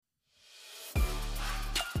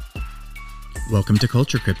Welcome to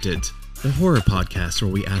Culture Cryptids, the horror podcast where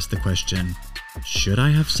we ask the question, should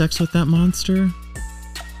I have sex with that monster?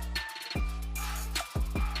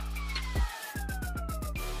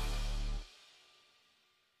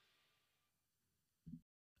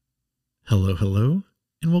 Hello,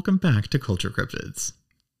 and welcome back to Culture Cryptids.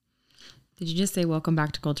 Did you just say welcome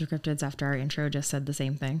back to Culture Cryptids after our intro just said the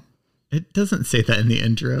same thing? It doesn't say that in the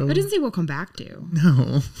intro. It doesn't say welcome back to.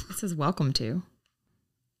 No. It says welcome to.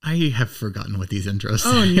 I have forgotten what these intros say.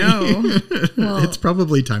 Oh, no. Well, it's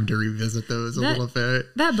probably time to revisit those a little bit.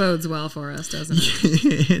 That bodes well for us, doesn't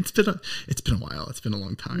it? It's been a while. It's been a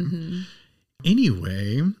long time. Mm-hmm.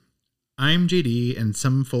 Anyway, I'm JD, and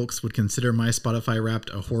some folks would consider my Spotify Wrapped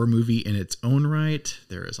a horror movie in its own right.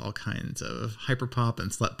 There is all kinds of hyperpop and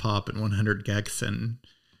slut pop and 100 gex, and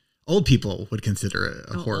old people would consider it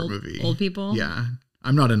a horror movie. Old people? Yeah.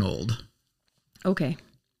 I'm not an old. Okay.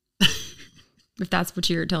 If that's what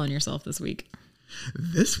you're telling yourself this week.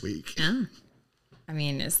 This week? Yeah. I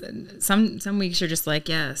mean, some weeks you're just like,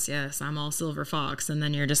 yes, I'm all silver fox. And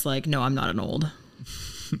then you're just like, no, I'm not an old.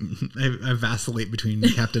 I vacillate between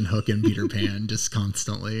Captain Hook and Peter Pan just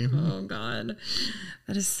constantly. Oh, God.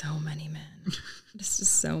 That is so many men. It's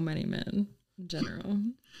just so many men in general.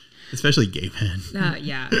 Especially gay men.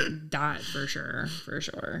 Yeah, that for sure.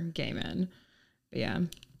 Gay men. But yeah.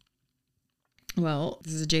 Well,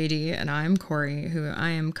 this is JD and I'm Kori, who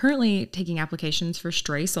I am currently taking applications for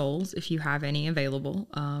stray souls. If you have any available,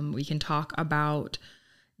 we can talk about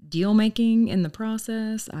deal making in the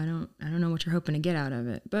process. I don't know what you're hoping to get out of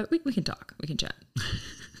it, but we can talk. We can chat.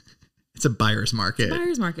 It's a buyer's market. It's a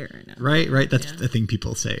buyer's market right now. Right. That's the thing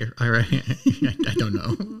people say. All right. I don't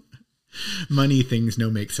know. Money things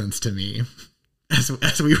don't make sense to me.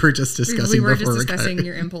 As we were just discussing,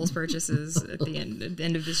 your impulse purchases at the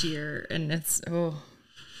end of this year, and it's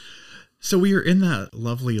So we are in that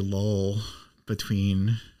lovely lull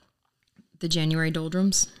between the January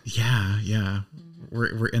doldrums. Yeah. Mm-hmm.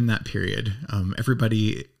 We're in that period.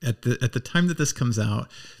 Everybody at the time that this comes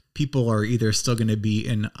out, people are either still going to be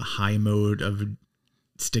in a high mode of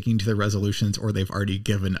sticking to their resolutions, or they've already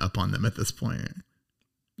given up on them at this point.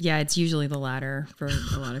 Yeah, it's usually the latter for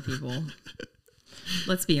a lot of people.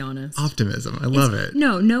 Let's be honest. Optimism. I love it.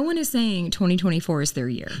 No one is saying 2024 is their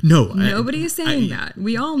year. No. Nobody is saying that.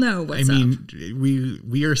 We all know what's up.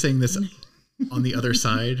 We are saying this on the other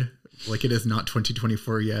side. Like, it is not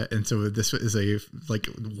 2024 yet. And so this is a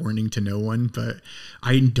warning to no one, but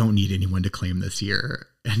I don't need anyone to claim this year.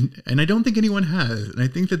 And I don't think anyone has. And I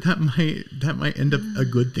think that might end up a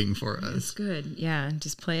good thing for us. It's good. Yeah.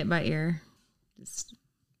 Just play it by ear.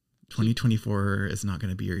 2024 is not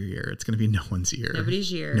going to be your year. It's going to be no one's year. Nobody's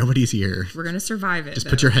year. Nobody's year. We're going to survive it. Just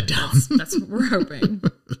put your head down. That's what we're hoping.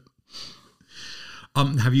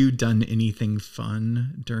 Have you done anything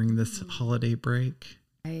fun during this holiday break?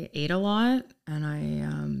 I ate a lot and I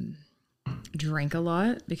drank a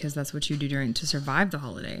lot, because that's what you do to survive the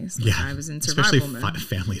holidays. Yeah. I was in survival mode.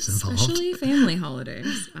 Families involved. Especially family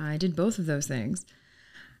holidays. I did both of those things.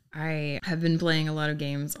 I have been playing a lot of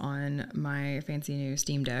games on my fancy new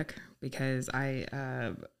Steam Deck because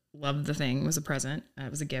I loved the thing. It was a present.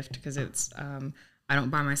 It was a gift because it's, I don't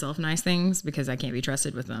buy myself nice things because I can't be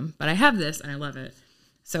trusted with them. But I have this and I love it.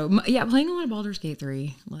 So, yeah, playing a lot of Baldur's Gate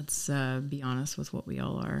 3. Let's be honest with what we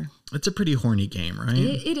all are. It's a pretty horny game, right?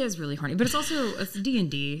 It is really horny. But it's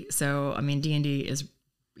D&D. So, I mean, D&D is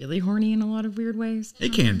really horny in a lot of weird ways.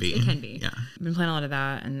 It can be. Yeah. I've been playing a lot of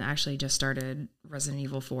that, and actually just started Resident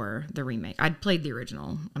Evil 4, the remake. I'd played the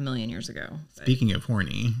original a million years ago. Speaking of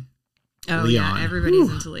horny. Oh, Leon. Yeah, everybody's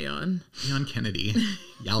into Leon. Leon Kennedy.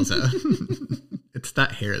 Yowza. It's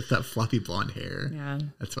that hair. It's that floppy blonde hair. Yeah.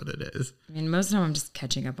 That's what it is. I mean, most of the time I'm just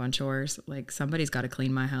catching up on chores. Like, somebody's got to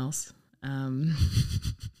clean my house. Not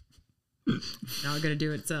going to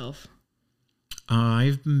do it itself.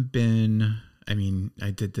 I did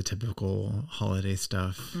the typical holiday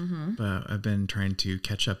stuff, but I've been trying to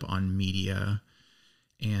catch up on media,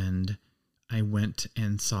 and I went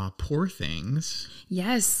and saw Poor Things.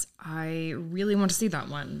 Yes, I really want to see that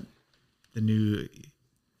one. The new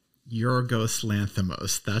Yorgos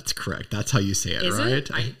Lanthimos. That's correct. That's how you say it, Is right?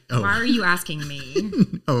 It? Why are you asking me?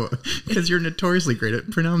 Because you're notoriously great at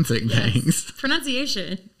pronouncing things.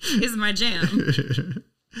 Pronunciation is my jam.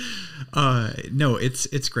 No,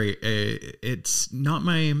 it's great. It's not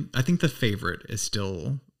I think the favorite is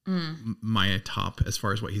still my top as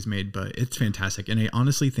far as what he's made, but it's fantastic. And I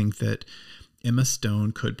honestly think that Emma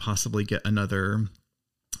Stone could possibly get another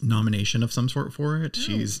nomination of some sort for it.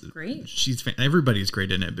 She's great. Everybody's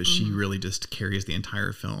great in it, but she really just carries the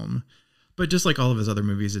entire film. But just like all of his other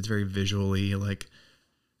movies, it's very visually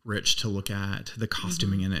rich to look at. The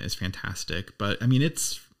costuming in it is fantastic. But I mean,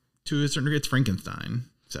 it's to a certain degree, it's Frankenstein.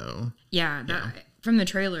 So from the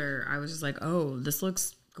trailer, I was just like, oh, this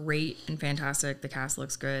looks great and fantastic. The cast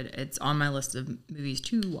looks good. It's on my list of movies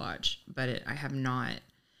to watch, but I have not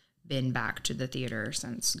been back to the theater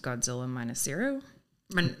since Godzilla minus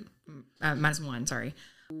one, sorry,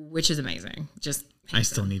 which is amazing. I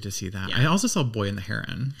still need to see that. Yeah. I also saw Boy and the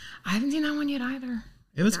Heron. I haven't seen that one yet either.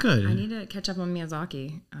 It was good. I need to catch up on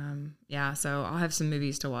Miyazaki. So I'll have some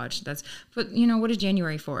movies to watch. But what is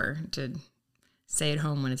January for? To stay at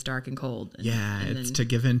home when it's dark and cold. It's to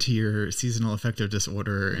give in to your seasonal affective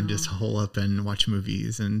disorder and just hole up and watch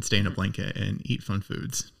movies and stay in a blanket and eat fun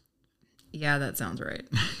foods. Yeah, that sounds right.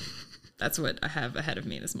 That's what I have ahead of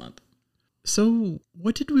me this month. So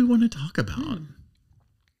what did we want to talk about?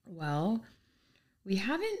 Well, we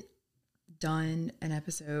haven't done an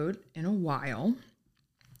episode in a while,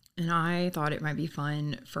 and I thought it might be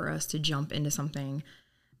fun for us to jump into something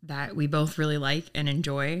that we both really like and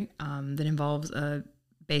enjoy, that involves a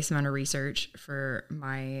base amount of research for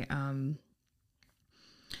my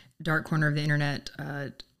dark corner of the internet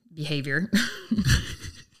behavior,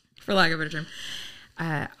 for lack of a better term.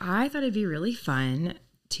 I thought it'd be really fun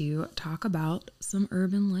to talk about some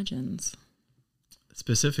urban legends.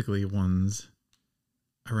 Specifically ones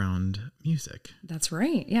around music. That's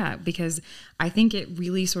right. Yeah, because I think it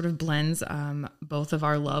really sort of blends both of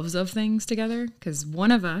our loves of things together, because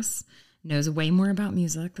one of us knows way more about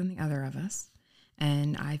music than the other of us.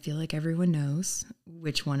 And I feel like everyone knows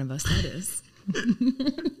which one of us that is.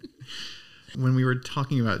 When we were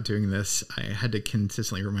talking about doing this, I had to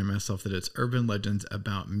consistently remind myself that it's urban legends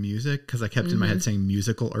about music, because I kept in my head saying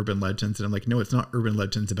musical urban legends. And I'm like, no, it's not urban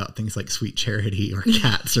legends about things like Sweet Charity or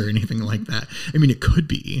Cats or anything like that. I mean, it could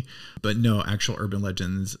be, but no, actual urban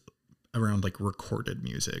legends around like recorded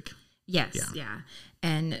music. Yes. Yeah.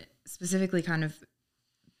 And specifically kind of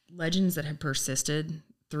legends that have persisted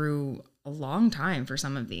through a long time for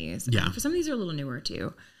some of these. Yeah. And for some of these are a little newer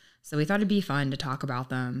too. So we thought it'd be fun to talk about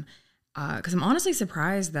them. Because I'm honestly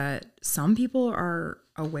surprised that some people are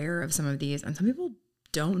aware of some of these and some people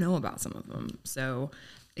don't know about some of them. So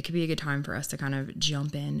it could be a good time for us to kind of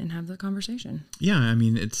jump in and have the conversation. Yeah, I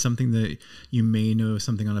mean, it's something that you may know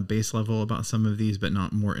something on a base level about some of these, but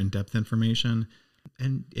not more in-depth information.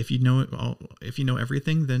 And if you know it all, if you know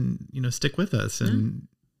everything, then, stick with us and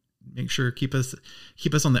make sure keep us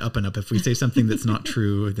on the up and up. If we say something that's not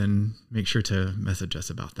true, then make sure to message us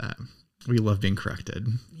about that. We love being corrected.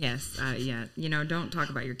 Yes. Don't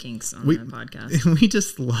talk about your kinks on the podcast. We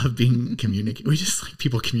just love being communicated. We just like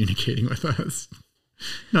people communicating with us,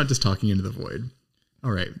 not just talking into the void.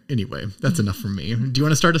 All right. Anyway, that's enough from me. Do you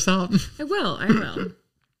want to start us out? I will.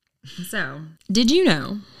 So, did you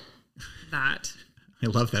know that... I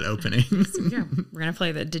love that opening. Yeah, we're going to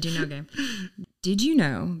play the Did You Know game. Did you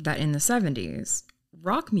know that in the 70s,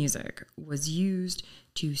 rock music was used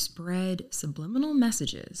to spread subliminal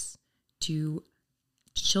messages to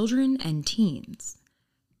children and teens,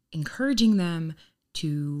 encouraging them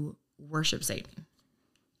to worship Satan?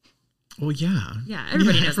 Well, yeah. Yeah,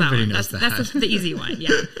 everybody knows that. That's the easy one.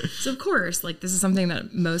 Yeah. So, of course, this is something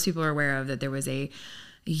that most people are aware of, that there was a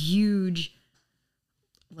huge,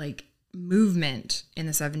 movement in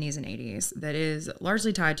the 70s and 80s that is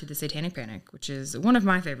largely tied to the Satanic Panic, which is one of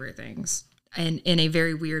my favorite things. And in a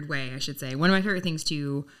very weird way, I should say. One of my favorite things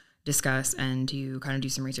to discuss and to kind of do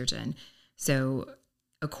some research in. So,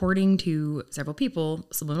 according to several people,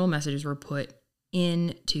 subliminal messages were put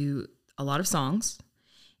into a lot of songs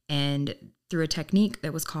and through a technique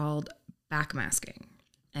that was called backmasking.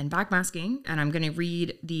 And backmasking, and I'm going to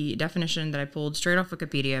read the definition that I pulled straight off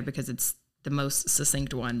Wikipedia because it's the most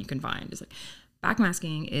succinct one you can find. Is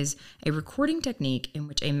backmasking is a recording technique in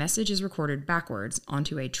which a message is recorded backwards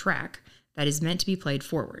onto a track that is meant to be played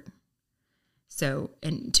forward. So,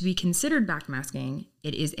 and to be considered backmasking,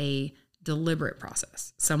 it is a deliberate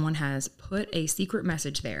process. Someone has put a secret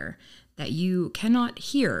message there that you cannot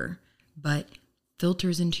hear, but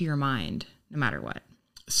filters into your mind no matter what.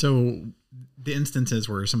 So the instances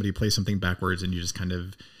where somebody plays something backwards and you just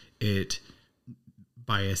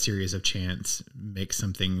by a series of chance, make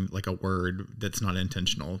something like a word that's not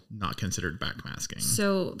intentional, not considered backmasking.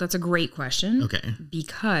 So that's a great question. Okay.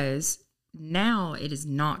 Because now it is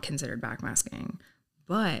not considered backmasking.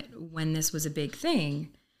 But when this was a big thing,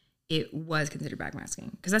 it was considered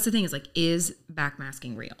backmasking. Because that's the thing, is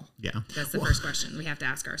backmasking real? Yeah. That's the first question we have to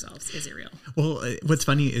ask ourselves. Is it real? Well, what's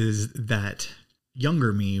funny is that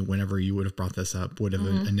younger me, whenever you would have brought this up, would have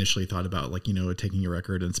initially thought about like, you know, taking a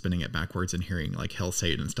record and spinning it backwards and hearing like Hail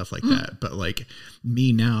Satan and stuff like that. But like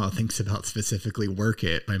me now thinks about specifically Work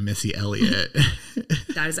It by Missy Elliott.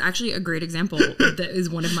 That is actually a great example. That is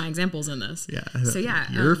one of my examples in this. Yeah. So yeah.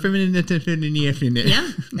 You're feminine.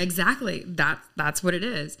 Yeah, exactly. That's what it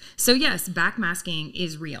is. So yes, backmasking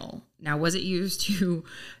is real. Now, was it used to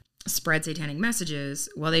spread satanic messages?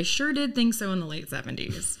 Well, they sure did think so in the late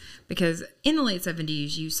 70s, because in the late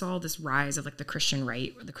 70s, you saw this rise of like the Christian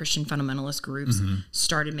right, or the Christian fundamentalist groups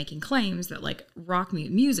started making claims that like rock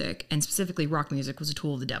music, and specifically rock music, was a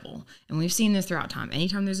tool of the devil. And we've seen this throughout time.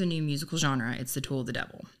 Anytime there's a new musical genre, it's the tool of the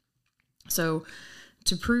devil. So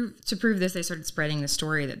to prove this, they started spreading the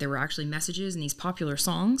story that there were actually messages in these popular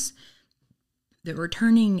songs that were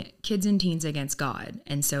turning kids and teens against God.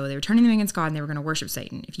 And so they were turning them against God, and they were going to worship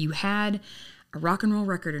Satan. If you had a rock and roll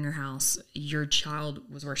record in your house, your child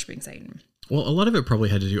was worshiping Satan. Well, a lot of it probably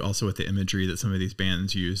had to do also with the imagery that some of these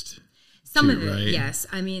bands used. Some of it, right? Yes.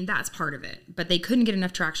 I mean, that's part of it. But they couldn't get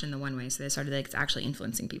enough traction the one way, so they started like actually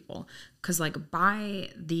influencing people. Because like by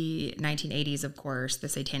the 1980s, of course, the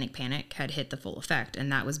satanic panic had hit the full effect.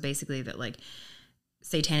 And that was basically that like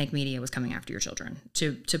satanic media was coming after your children.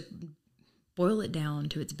 To boil it down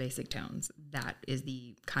to its basic tones, that is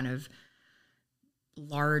the kind of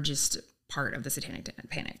largest part of the satanic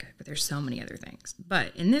panic. But there's so many other things.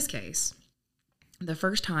 But in this case, the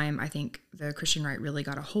first time I think the Christian right really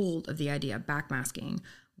got a hold of the idea of backmasking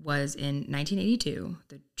was in 1982.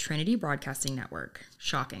 The Trinity Broadcasting Network,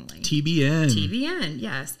 shockingly. TBN,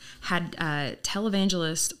 yes. Had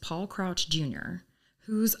televangelist Paul Crouch Jr.,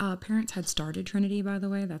 whose parents had started Trinity, by the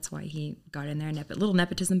way. That's why he got in there. Little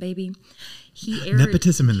nepotism baby. He aired,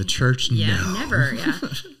 nepotism in the church? Yeah, no. Never, yeah.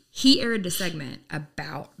 He aired a segment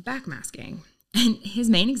about backmasking. And his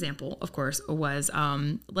main example, of course, was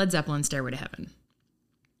Led Zeppelin's Stairway to Heaven.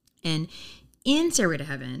 And in Stairway to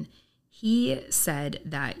Heaven, he said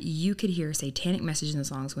that you could hear satanic messages in the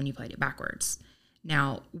songs when you played it backwards.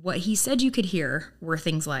 Now, what he said you could hear were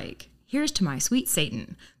things like, "Here's to my sweet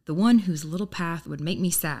Satan, the one whose little path would make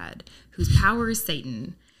me sad, whose power is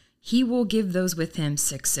Satan. He will give those with him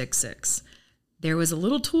 666. There was a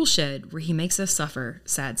little tool shed where he makes us suffer,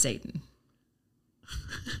 sad Satan."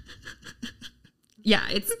 Yeah,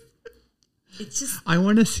 it's just... I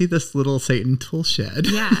want to see this little Satan tool shed.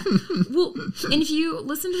 Yeah. Well, and if you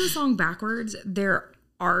listen to the song backwards, there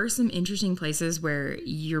are some interesting places where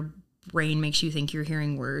your brain makes you think you're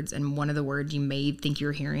hearing words, and one of the words you may think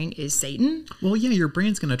you're hearing is Satan. Well, yeah, your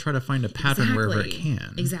brain's going to try to find a pattern wherever it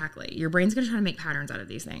can. Exactly. Your brain's going to try to make patterns out of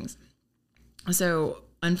these things. So,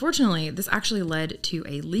 unfortunately, this actually led to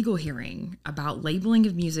a legal hearing about labeling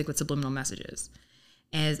of music with subliminal messages,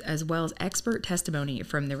 as well as expert testimony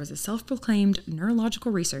from, there was a self-proclaimed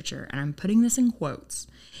neurological researcher, and I'm putting this in quotes,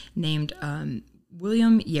 named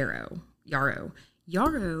William Yarrow.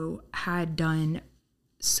 Yarrow had done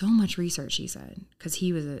so much research, he said, because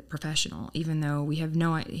he was a professional, even though he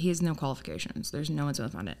has no qualifications. There's no one's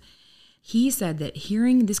going to find it. He said that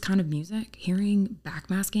hearing this kind of music, hearing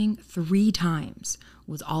backmasking 3 times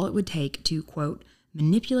was all it would take to, quote,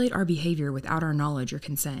 manipulate our behavior without our knowledge or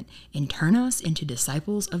consent and turn us into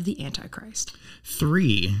disciples of the Antichrist.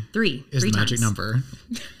 3 is the magic number.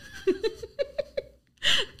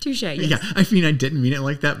 Touche. Yes. Yeah, I mean, I didn't mean it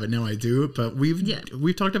like that, but now I do. But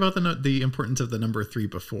we've talked about the importance of the number 3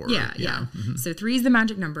 before. Yeah. Mm-hmm. So 3 is the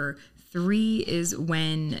magic number. 3 is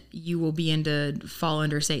when you will begin to fall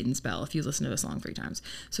under Satan's spell if you listen to a song 3 times.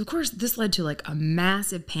 So of course, this led to like a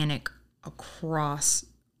massive panic across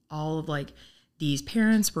all of like these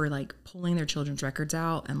parents were like pulling their children's records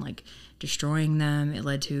out and like destroying them. It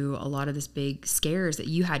led to a lot of this big scares that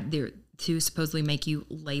you had there to supposedly make you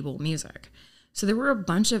label music. So there were a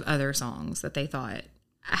bunch of other songs that they thought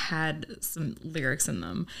had some lyrics in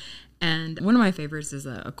them. And one of my favorites is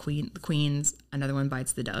the Queen's Another One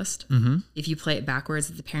Bites the Dust. Mm-hmm. If you play it backwards,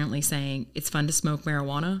 it's apparently saying it's fun to smoke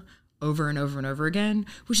marijuana over and over and over again,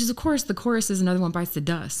 which is, of course, the chorus is Another One Bites the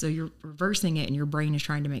Dust. So you're reversing it and your brain is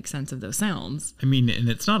trying to make sense of those sounds. I mean, and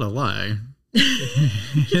it's not a lie.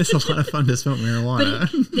 It's a lot of fun to smoke marijuana.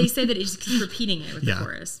 But they say that it just keeps repeating it with the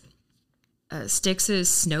chorus. Styx's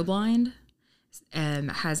Snowblind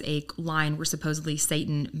has a line where supposedly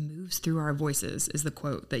Satan moves through our voices, is the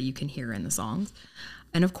quote that you can hear in the songs.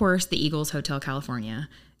 And of course, the Eagles Hotel California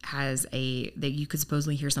has that you could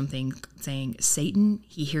supposedly hear something saying, Satan,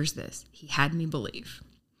 he hears this. He had me believe.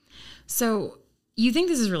 So you think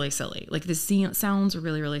this is really silly. Like this sounds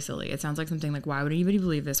really, really silly. It sounds like something like, why would anybody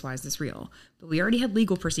believe this? Why is this real? But we already had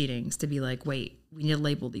legal proceedings to be like, wait, we need to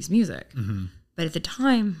label these music. Mm-hmm. But at the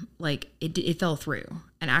time, like it fell through.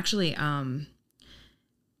 And actually,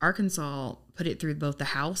 Arkansas put it through both the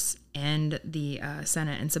House and the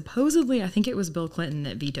Senate. And supposedly, I think it was Bill Clinton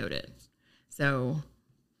that vetoed it. So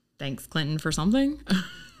thanks, Clinton, for something.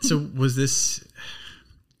 So was this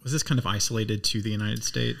kind of isolated to the United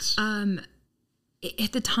States?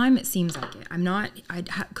 At the time, it seems like it. I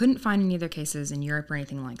couldn't find any other cases in Europe or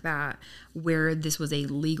anything like that where this was a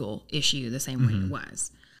legal issue the same way it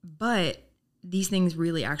was. But these things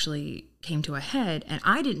really actually came to a head, and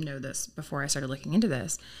I didn't know this before I started looking into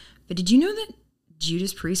this. But did you know that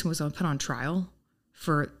Judas Priest was put on trial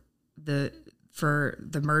for the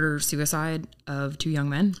murder-suicide of 2 young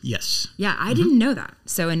men? Yes. Yeah, I didn't know that.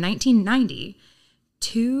 So in 1990,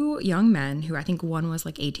 2 young men, who I think one was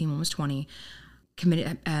like 18, one was 20,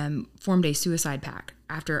 formed a suicide pact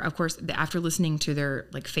after listening to their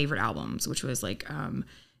like favorite albums, which was like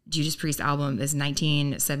Judas Priest album is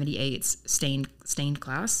 1978's Stained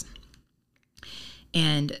Glass.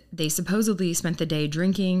 And they supposedly spent the day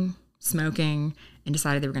drinking, smoking, and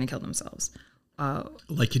decided they were going to kill themselves.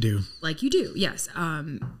 Like you do. Like you do, yes.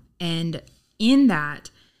 And in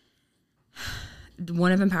that,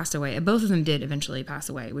 one of them passed away. Both of them did eventually pass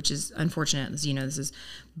away, which is unfortunate, as you know,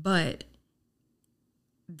 but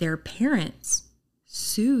their parents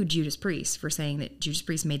sued Judas Priest for saying that Judas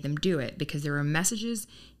Priest made them do it because there were messages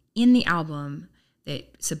in the album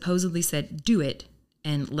that supposedly said, do it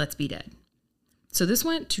and let's be dead. So this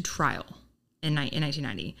went to trial in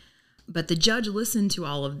 1990. But the judge listened to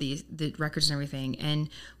all of the records and everything and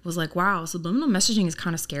was like, wow, subliminal messaging is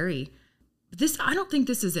kind of scary. But I don't think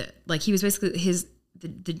this is it. Like, he was basically,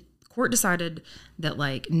 the court decided that,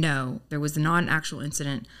 like, no, there was a non-actual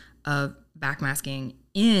incident of backmasking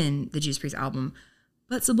in the Judas Priest album,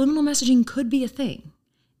 but subliminal messaging could be a thing.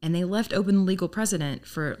 And they left open the legal precedent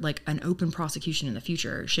for, like, an open prosecution in the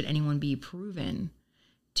future should anyone be proven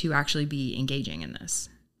to actually be engaging in this.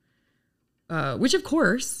 Which, of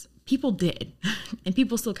course, people did. And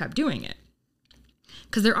people still kept doing it.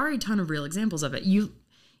 Because there are a ton of real examples of it.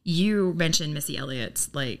 You mentioned Missy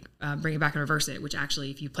Elliott's, like, Bring It Back and Reverse It, which actually,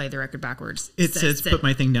 if you play the record backwards, it says put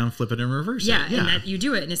my thing down, flip it, and reverse it. Yeah, and that you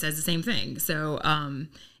do it, and it says the same thing. So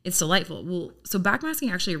it's delightful. Well, so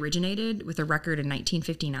backmasking actually originated with a record in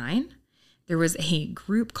 1959. There was a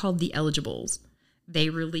group called The Eligibles. They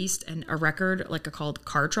released a record called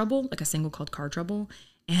Car Trouble, like a single called Car Trouble.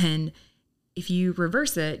 And if you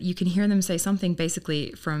reverse it, you can hear them say something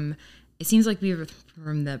basically from... It seems like we were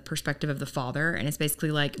from the perspective of the father, and it's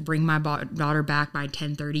basically like, bring my daughter back by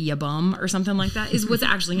 10:30, ya bum, or something like that, is what's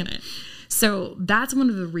actually in it. So that's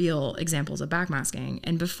one of the real examples of backmasking.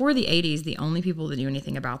 And before the 80s, the only people that knew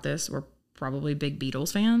anything about this were probably big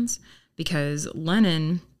Beatles fans, because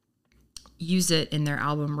Lennon used it in their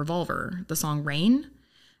album Revolver, the song Rain.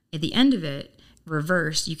 At the end of it,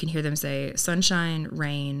 reversed, you can hear them say, sunshine,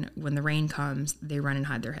 rain, when the rain comes, they run and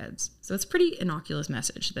hide their heads. So it's a pretty innocuous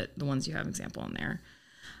message, that the ones you have example in there.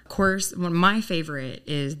 Of course, one of my favorite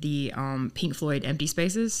is the Pink Floyd Empty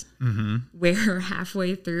Spaces, where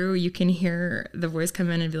halfway through you can hear the voice come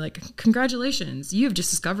in and be like, congratulations, you have just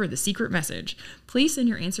discovered the secret message. Please send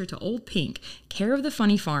your answer to Old Pink, care of the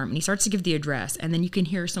Funny Farm. And he starts to give the address, and then you can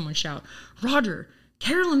hear someone shout, Roger,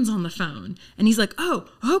 Carolyn's on the phone. And he's like, oh,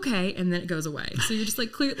 okay. And then it goes away. So you're just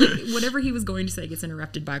like, clear, like, whatever he was going to say gets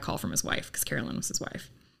interrupted by a call from his wife, because Carolyn was his wife.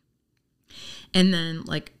 And then,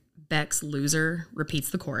 like, Beck's Loser repeats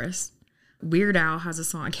the chorus. Weird Al has a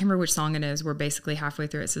song, I can't remember which song it is, where basically halfway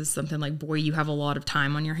through it says something like, boy, you have a lot of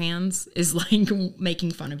time on your hands, is like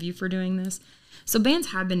making fun of you for doing this. So bands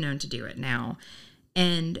have been known to do it now.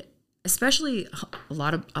 And especially a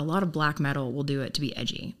lot of black metal will do it to be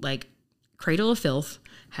edgy. Like, Cradle of Filth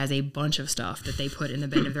has a bunch of stuff that they put in the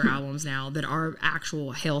bed of their albums now that are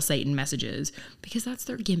actual Hail Satan messages, because that's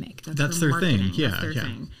their gimmick. That's their thing. Yeah, that's their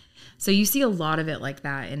thing. So you see a lot of it like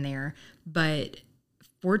that in there. But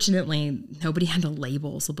fortunately, nobody had to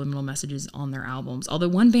label subliminal messages on their albums. Although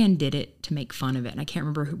one band did it to make fun of it, and I can't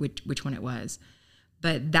remember which one it was.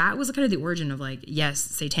 But that was kind of the origin of, like, yes,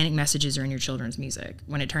 satanic messages are in your children's music,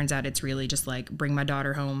 when it turns out it's really just like, bring my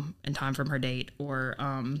daughter home in time from her date, or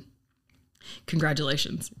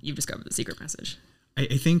congratulations, you've discovered the secret message.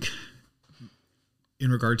 I think in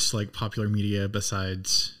regards to, like, popular media,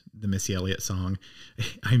 besides the Missy Elliott song,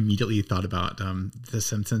 I immediately thought about the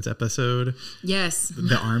Simpsons episode. Yes.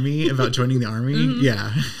 The army, about joining the army. Mm-hmm.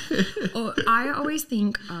 Yeah. Oh, I always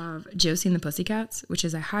think of Josie and the Pussycats, which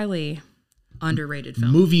is a highly underrated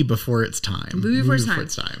film. Movie before its time. Movie before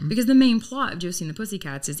its time. Because the main plot of Josie and the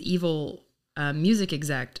Pussycats is evil music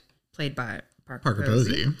exec, played by Parker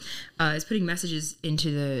Posey, is putting messages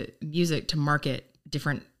into the music to market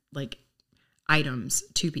different, like, items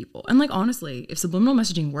to people. And, like, honestly, if subliminal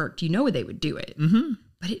messaging worked, you know they would do it. Mm-hmm.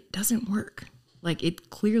 but it doesn't work. Like, it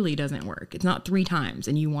clearly doesn't work. It's not 3 times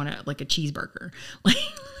and you want a cheeseburger. Like,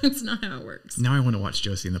 it's not how it works. Now I want to watch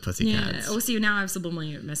Josie and the Pussycats. Yeah. Oh, see, now I've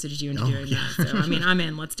subliminally messaged you into doing that. So, I mean, I'm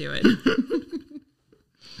in. Let's do it.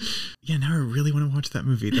 Yeah, now I really want to watch that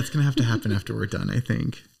movie. That's going to have to happen after we're done, I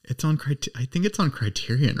think. I think it's on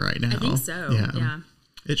Criterion right now. I think so. Yeah.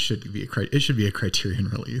 It should be a Criterion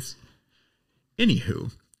release.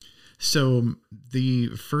 Anywho, so the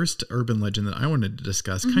first urban legend that I wanted to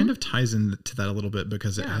discuss kind of ties into that a little bit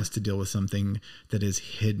because it has to deal with something that is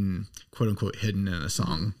hidden, quote unquote, hidden in a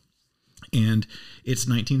song. And it's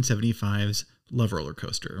 1975's Love Roller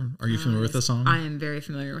Coaster. Are you familiar with the song? I am very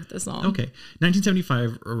familiar with the song. Okay.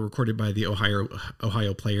 1975, recorded by the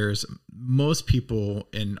Ohio Players. Most people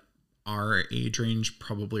in our age range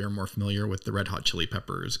probably are more familiar with the Red Hot Chili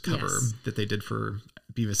Peppers cover that they did for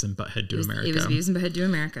Beavis and Butthead Do America. It was Beavis and Butthead Do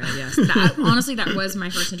America, yes. Honestly, that was my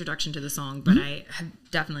first introduction to the song, but I have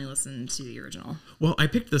definitely listened to the original. Well, I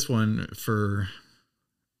picked this one for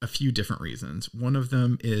a few different reasons. One of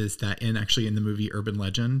them is that in the movie Urban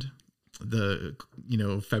Legend, the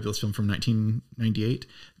fabulous film from 1998,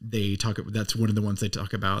 that's one of the ones they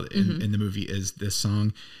talk about in the movie is this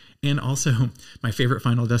song. And also my favorite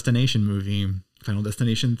Final Destination movie, Final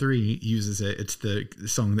Destination 3, uses it. It's the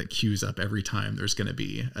song that cues up every time there's going to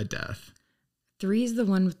be a death. 3 is the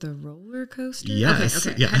one with the roller coaster? Yes.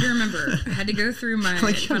 Okay. Yeah. I had to remember. I had to go through my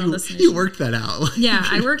Final Destination. You worked that out. Yeah,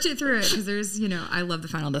 I worked it through it because there's, I love the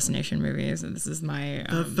Final Destination movies, and this is my...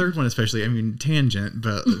 The third one especially, tangent,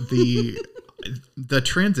 but the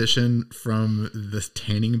transition from the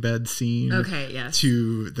tanning bed scene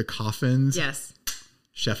to the coffins. Yes.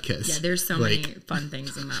 Chef kiss. Yeah, there's so many fun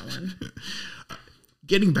things in that one.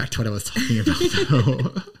 Getting back to what I was talking about,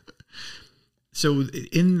 though. So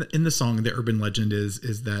in the song, the urban legend is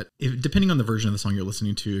that depending on the version of the song you're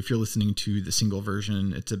listening to, if you're listening to the single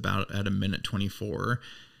version, it's about at a minute 24.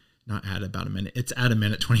 Not at about a minute. It's at a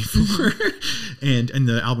minute 24. And in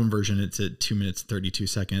the album version, it's at 2 minutes, 32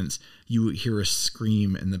 seconds. You hear a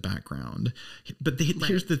scream in the background. But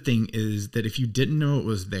here's the thing is that if you didn't know it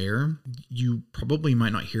was there, you probably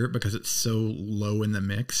might not hear it because it's so low in the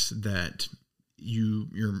mix that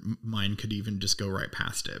your mind could even just go right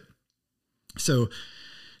past it. So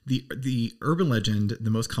the urban legend,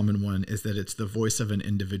 the most common one, is that it's the voice of an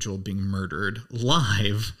individual being murdered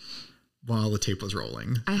live while the tape was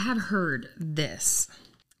rolling. I have heard this,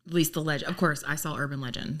 at least the legend. Of course, I saw Urban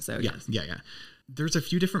Legend, so yes. Yeah. There's a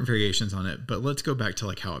few different variations on it, but let's go back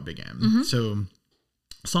to how it began. So,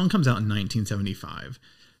 song comes out in 1975.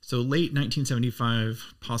 So late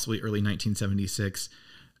 1975, possibly early 1976.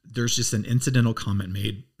 There's just an incidental comment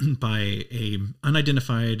made by a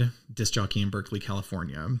unidentified disc jockey in Berkeley,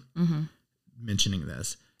 California, mentioning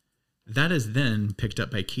this. That is then picked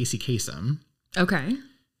up by Casey Kasem. Okay.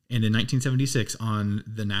 And in 1976, on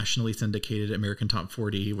the nationally syndicated American Top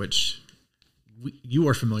 40, which you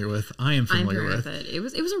are familiar with, I am familiar with it. It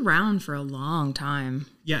was around for a long time.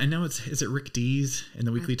 Yeah, and now is it Rick Dees in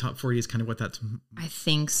the weekly Top 40 is kind of what that's. I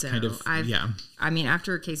think so. Kind of, yeah.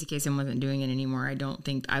 After Casey Kasem wasn't doing it anymore, I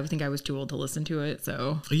think I was too old to listen to it.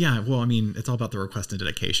 So yeah, well, it's all about the request and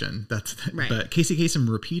dedication. That's right. But Casey Kasem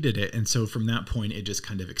repeated it, and so from that point, it just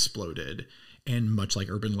kind of exploded. And much like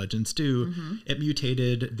urban legends do, it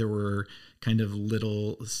mutated. There were kind of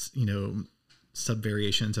little, sub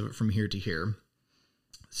variations of it from here to here.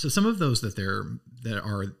 So some of those that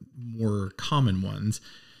are more common ones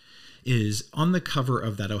is on the cover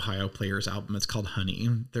of that Ohio Players album. It's called Honey.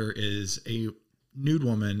 There is a nude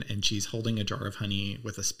woman and she's holding a jar of honey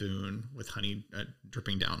with a spoon with honey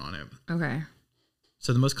dripping down on it. Okay.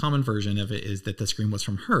 So the most common version of it is that the scream was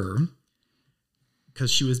from her, because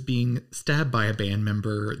she was being stabbed by a band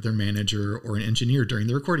member, their manager, or an engineer during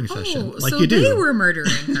the recording session. Like so you do. They were murdering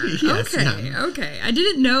her. Yes, okay. I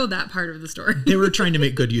didn't know that part of the story. They were trying to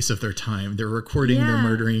make good use of their time. They're recording, they're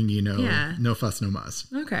murdering, no fuss, no muss.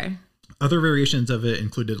 Okay. Other variations of it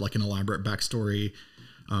included an elaborate backstory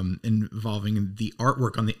involving the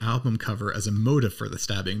artwork on the album cover as a motive for the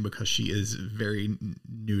stabbing, because she is very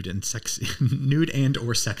nude and sexy, nude and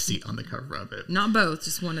or sexy on the cover of it. Not both,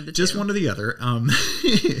 just one of the two. Just one or the other.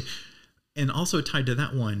 And also tied to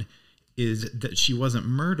that one is that she wasn't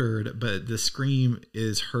murdered, but the scream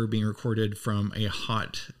is her being recorded from a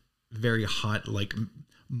very hot,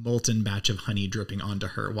 molten batch of honey dripping onto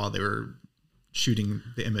her while they were shooting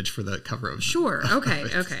the image for the cover of. Sure. Okay.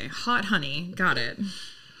 Okay. Hot honey. Got it.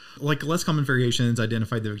 Less common variations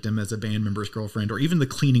identified the victim as a band member's girlfriend or even the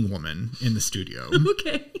cleaning woman in the studio.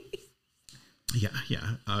 Okay.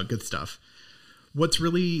 Yeah. Good stuff. What's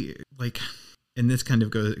really and this kind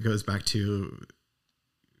of goes back to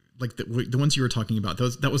like the ones you were talking about,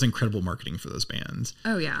 that was incredible marketing for those bands.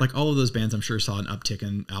 Oh yeah. Like all of those bands, I'm sure saw an uptick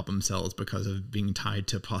in album sales because of being tied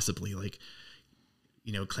to possibly like,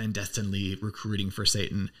 clandestinely recruiting for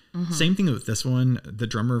Satan. Mm-hmm. Same thing with this one. The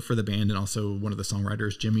drummer for the band and also one of the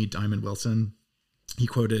songwriters, Jimmy Diamond Wilson, he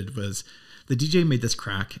quoted was, "The DJ made this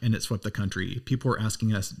crack and it swept the country. People were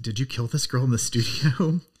asking us, did you kill this girl in the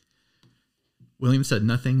studio?" Williams said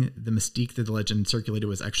nothing. The mystique that the legend circulated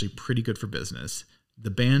was actually pretty good for business. The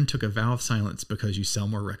band took a vow of silence because you sell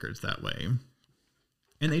more records that way.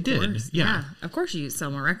 And they did. Yeah. Of course you sell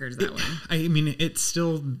more records that way. I mean, it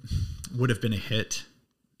still would have been a hit,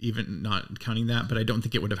 even not counting that, but I don't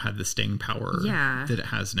think it would have had the staying power that it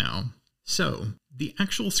has now. So the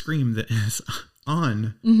actual scream that is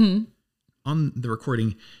on the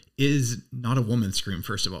recording is not a woman's scream,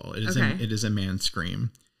 first of all. It is a man's scream.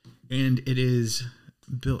 And it is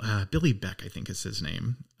Billy Beck, I think is his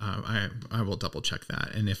name. I will double check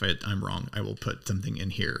that. And if I'm wrong, I will put something in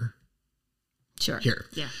here. Sure. Here.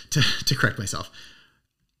 Yeah. To correct myself.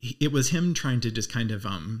 It was him trying to just kind of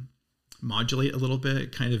modulate a little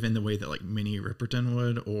bit, kind of in the way that like Minnie Riperton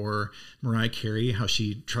would, or Mariah Carey, how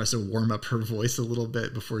she tries to warm up her voice a little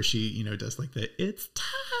bit before she, does like the "it's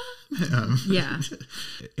time." Yeah.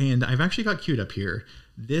 And I've actually got queued up here.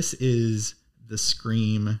 This is the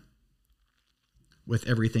scream with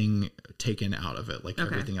everything taken out of it. Like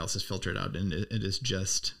everything else is filtered out, and it is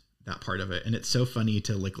just that part of it. And it's so funny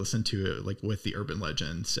to like listen to it like with the urban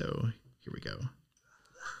legend. So here we go.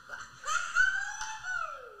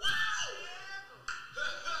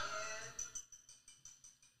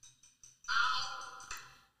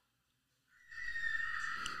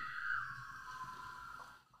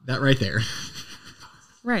 That right there.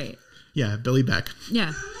 Right. Yeah, Billy Beck.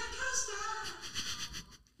 Yeah.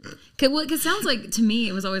 It sounds like, to me,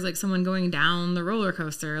 it was always like someone going down the roller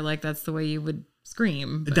coaster. Like that's the way you would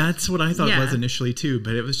scream. But that's what I thought it was initially too,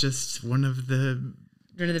 but it was just one of the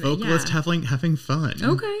vocalists having fun.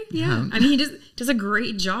 Okay, yeah. I mean, he does a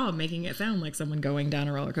great job making it sound like someone going down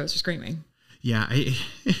a roller coaster screaming. Yeah,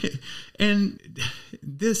 and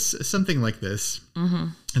something like this,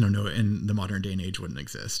 I don't know, in the modern day and age wouldn't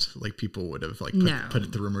exist. Like people would have like put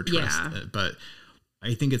it through rumored trust. But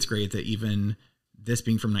I think it's great that even this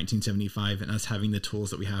being from 1975 and us having the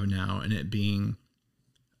tools that we have now, and it being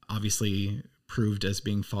obviously proved as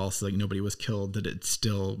being false, like nobody was killed, that it's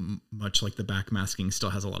still, much like the backmasking,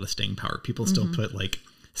 still has a lot of staying power. People still put like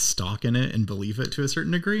stock in it and believe it to a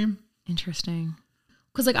certain degree. Interesting.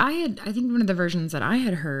 Because like I think one of the versions that I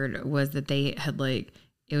had heard was that they had like,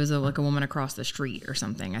 it was like a woman across the street or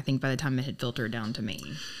something. I think by the time it had filtered down to me.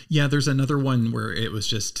 Yeah, there's another one where it was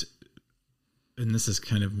just, and this is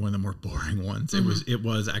kind of one of the more boring ones. It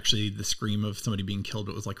was actually the scream of somebody being killed.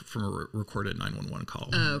 It was like from a recorded 911 call.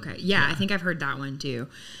 Oh, okay. Yeah, I think I've heard that one too.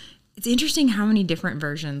 It's interesting how many different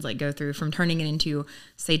versions like go through from turning it into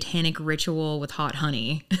satanic ritual with hot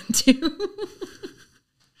honey to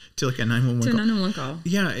like a 911 call. To a 911 call.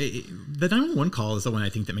 Yeah, the 911 call is the one I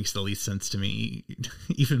think that makes the least sense to me,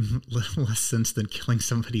 even less sense than killing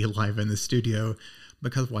somebody alive in the studio.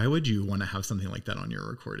 Because why would you want to have something like that on your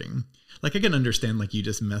recording? Like I can understand like you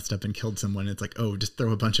just messed up and killed someone. It's like, oh, just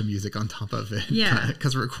throw a bunch of music on top of it. Yeah.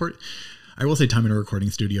 Because I will say time in a recording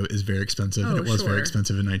studio is very expensive. And it was very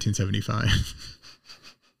expensive in 1975.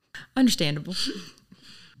 Understandable.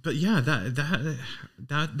 But yeah,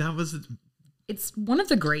 that was... It's one of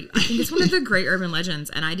the great urban legends,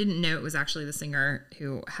 and I didn't know it was actually the singer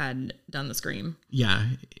who had done the scream. Yeah,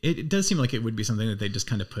 it does seem like it would be something that they just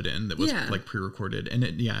kind of put in that was like pre-recorded. And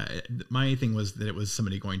my thing was that it was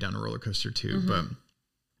somebody going down a roller coaster too, but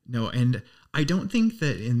no. And I don't think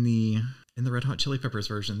that in the Red Hot Chili Peppers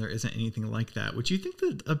version, there isn't anything like that. Would you think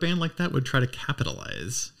that a band like that would try to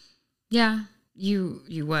capitalize? Yeah, you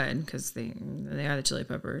would, because they are the Chili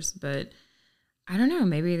Peppers, but I don't know.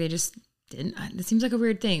 Maybe they just didn't. It seems like a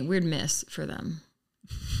weird miss for them.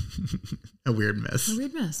 A weird miss.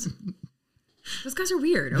 Those guys are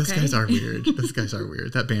weird. Okay. Those guys are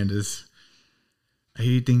weird. That band is.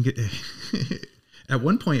 I think at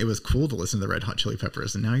one point it was cool to listen to the Red Hot Chili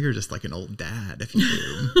Peppers, and now you're just like an old dad if you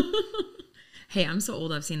do. Hey, I'm so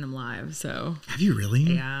old. I've seen them live. So. Have you really?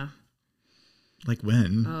 Yeah. Like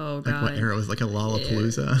when? Oh God! Like what era? Was like a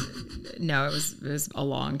Lollapalooza? No, it was a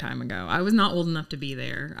long time ago. I was not old enough to be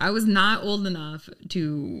there. I was not old enough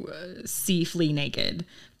to see Flea naked,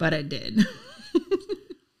 but I did.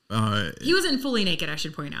 He wasn't fully naked, I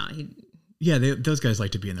should point out. Those guys like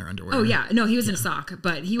to be in their underwear. Oh yeah, no, he was in a sock,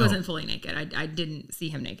 but he wasn't fully naked. I didn't see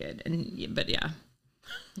him naked, but yeah.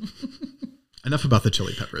 Enough about the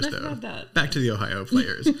Chili Peppers, Enough though. about that. Back to the Ohio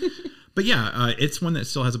players. But yeah, it's one that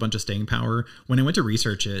still has a bunch of staying power. When I went to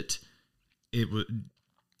research it, it would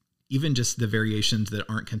even just the variations that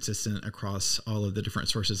aren't consistent across all of the different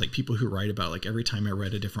sources, like people who write about, like every time I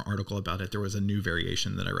read a different article about it, there was a new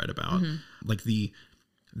variation that I read about. Like the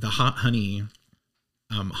hot honey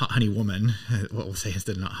woman, what we'll say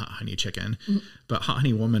instead of not hot honey chicken, but hot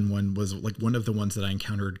honey woman one was like one of the ones that I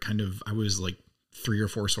encountered I was like 3 or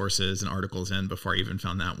 4 sources and articles in before I even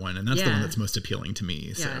found that one. And that's the one that's most appealing to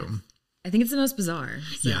me. Yeah. So I think it's the most bizarre.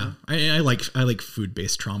 So. Yeah. I like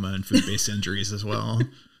food-based trauma and food-based injuries as well.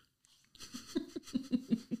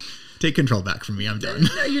 Take control back from me. I'm done.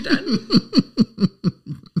 No, you're done.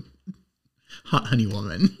 Hot honey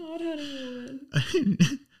woman. Hot honey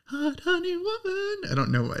woman. Hot honey woman. I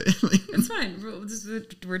don't know what. It's fine.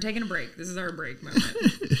 We're taking a break. This is our break moment.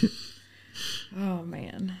 Oh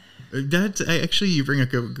man. Actually, you bring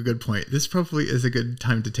up a good point. This probably is a good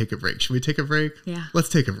time to take a break. Should we take a break? Yeah. Let's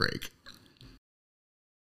take a break.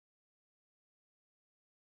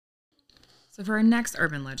 So for our next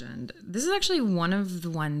urban legend, this is actually one of the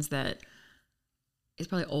ones that is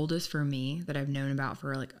probably oldest for me that I've known about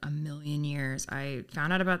for like a million years. I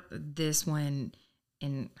found out about this one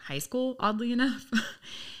in high school, oddly enough,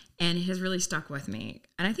 and it has really stuck with me.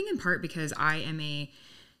 And I think in part because I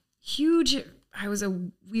was a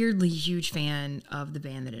weirdly huge fan of the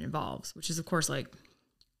band that it involves, which is of course like,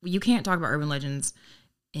 you can't talk about urban legends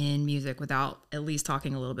in music without at least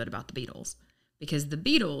talking a little bit about the Beatles, because the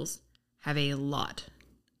Beatles have a lot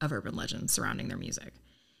of urban legends surrounding their music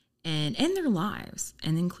and their lives,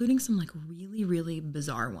 and including some like really, really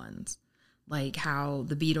bizarre ones, like how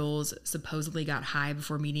the Beatles supposedly got high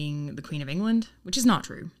before meeting the Queen of England, which is not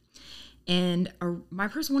true. And one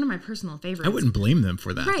of my personal favorites. I wouldn't blame them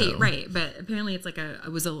for that. Right, though. right. But apparently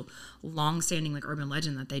it was a long-standing like urban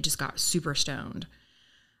legend that they just got super stoned.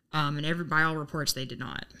 And by all reports, they did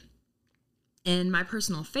not. And my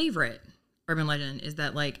personal favorite urban legend is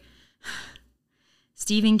that like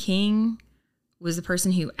Stephen King was the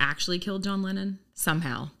person who actually killed John Lennon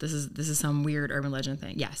somehow. This is some weird urban legend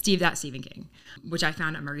thing. Yeah, Stephen King, which I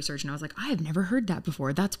found out in my research, and I was like, I have never heard that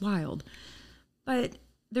before. That's wild. But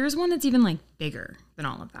there's one that's even like bigger than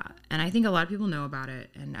all of that, and I think a lot of people know about it.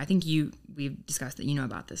 And I think we've discussed that you know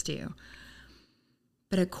about this too.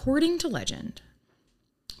 But according to legend,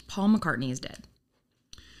 Paul McCartney is dead.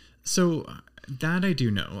 So that I do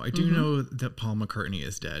know. I do know that Paul McCartney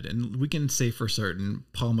is dead, and we can say for certain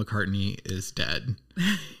Paul McCartney is dead,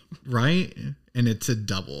 right? And it's a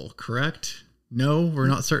double, correct? No, we're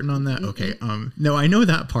not certain on that. Okay. No, I know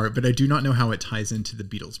that part, but I do not know how it ties into the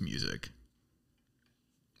Beatles music.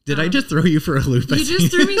 Did I just throw you for a loop? You just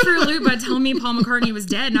threw me for a loop by telling me Paul McCartney was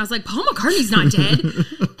dead. And I was like, Paul McCartney's not dead.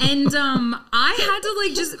 And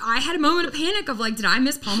I had a moment of panic of like, did I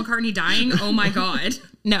miss Paul McCartney dying? Oh my God.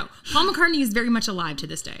 No, Paul McCartney is very much alive to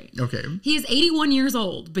this day. Okay. He is 81 years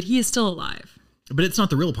old, but he is still alive. But it's not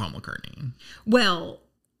the real Paul McCartney. Well,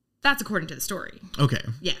 that's according to the story. Okay.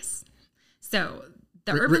 Yes. So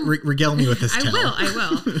regale me with this tale. I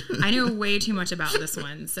will. I know way too much about this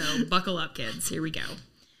one. So buckle up, kids. Here we go.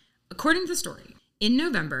 According to the story, in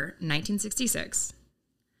November 1966,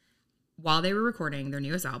 while they were recording their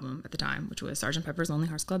newest album at the time, which was Sgt. Pepper's Lonely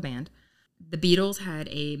Hearts Club Band, the Beatles had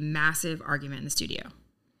a massive argument in the studio.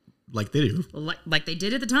 Like they do. Like they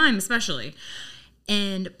did at the time, especially.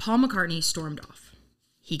 And Paul McCartney stormed off.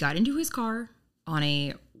 He got into his car on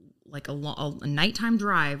a nighttime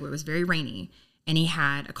drive where it was very rainy, and he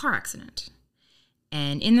had a car accident.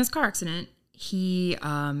 And in this car accident, he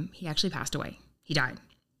actually passed away. He died.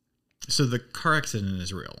 So the car accident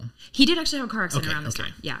is real. He did actually have a car accident around this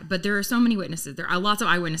time. Yeah, but there are so many witnesses. There are lots of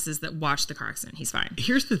eyewitnesses that watched the car accident. He's fine.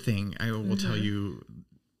 Here's the thing. I will tell you,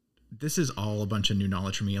 this is all a bunch of new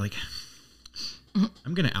knowledge for me. Like,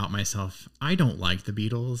 I'm going to out myself. I don't like the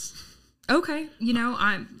Beatles. Okay. You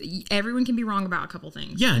know, everyone can be wrong about a couple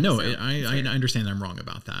things. Yeah, no, so, I understand I'm wrong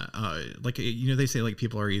about that. They say like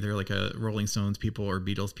people are either like a Rolling Stones people or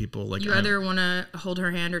Beatles people. Like you either want to hold her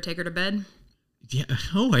hand or take her to bed. Yeah.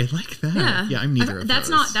 Oh, I like that. Yeah, I'm neither of those.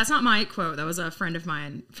 That's not my quote. That was a friend of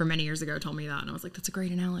mine from many years ago told me that, and I was like, that's a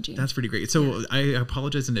great analogy. That's pretty great. So I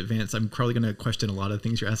apologize in advance. I'm probably going to question a lot of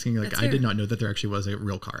things you're asking. Like, I did not know that there actually was a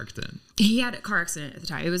real car accident. He had a car accident at the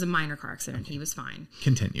time. It was a minor car accident. He was fine.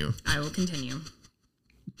 Continue. I will continue.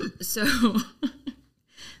 So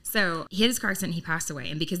he had his car accident. He passed away,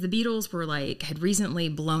 and because the Beatles were had recently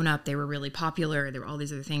blown up, they were really popular. There were all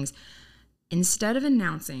these other things. Instead of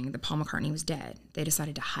announcing that Paul McCartney was dead, they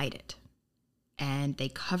decided to hide it. And they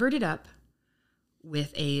covered it up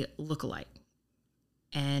with a lookalike.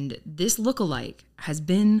 And this lookalike has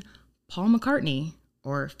been Paul McCartney,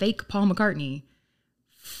 or fake Paul McCartney,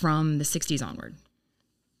 from the 60s onward.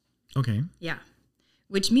 Okay. Yeah.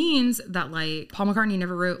 Which means that, like, Paul McCartney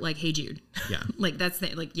never wrote, like, Hey Jude. Yeah. Like, that's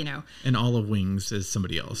the, like, you know. And All of Wings is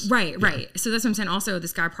somebody else. Right, right. So that's what I'm saying. Also,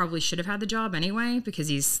 this guy probably should have had the job anyway because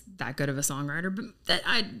he's that good of a songwriter. But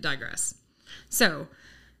I digress. So,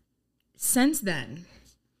 since then,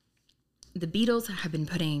 the Beatles have been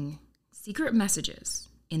putting secret messages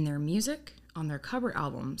in their music, on their cover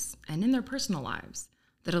albums, and in their personal lives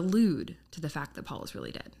that allude to the fact that Paul is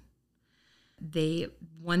really dead.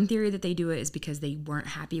 One theory that they do it is because they weren't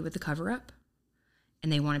happy with the cover-up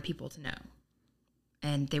and they wanted people to know.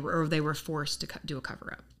 And they were forced to do a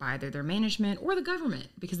cover-up by either their management or the government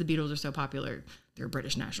because the Beatles are so popular. They're a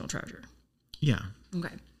British national treasure. Yeah.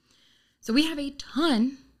 Okay. So we have a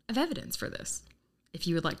ton of evidence for this. If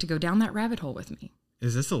you would like to go down that rabbit hole with me.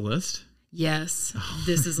 Is this a list? Yes,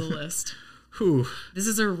 this is a list. Whew. This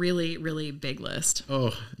is a really, really big list.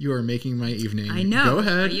 Oh, you are making my evening. I know. Go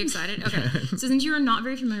ahead. Are you excited? Okay. So since you are not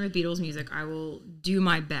very familiar with Beatles music, I will do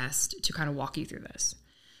my best to kind of walk you through this.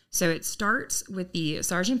 So it starts with the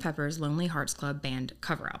Sgt. Pepper's Lonely Hearts Club Band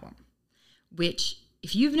cover album, which,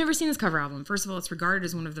 if you've never seen this cover album, first of all, it's regarded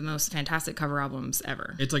as one of the most fantastic cover albums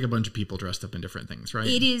ever. It's like a bunch of people dressed up in different things, right?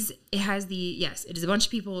 It is. It has it is a bunch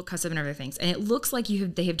of people dressed up in other things. And it looks like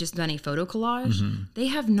they have just done a photo collage. Mm-hmm. They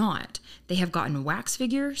have not. They have gotten wax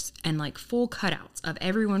figures and like full cutouts of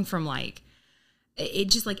everyone from like, it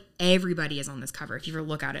just like everybody is on this cover. If you ever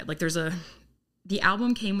look at it, like the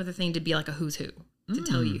album came with a thing to be like a who's who to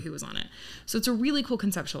tell you who was on it. So it's a really cool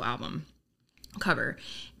conceptual album cover.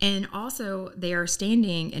 And also they are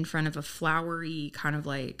standing in front of a flowery kind of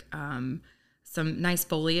like some nice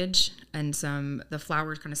foliage and the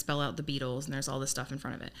flowers kind of spell out the Beatles and there's all this stuff in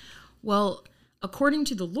front of it. Well, according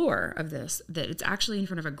to the lore of this, that it's actually in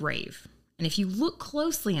front of a grave. And if you look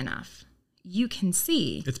closely enough, you can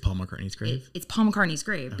see it's Paul McCartney's grave. It's Paul McCartney's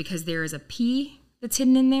grave because there is a P that's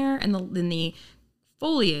hidden in there and then the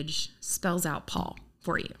foliage spells out Paul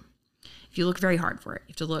for you. If you look very hard for it,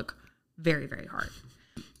 you have to look very, very hard.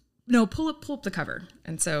 No, pull up the cover.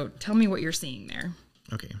 And so tell me what you're seeing there.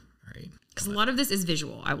 Okay. All right. Because a lot of this is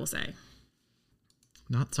visual, I will say.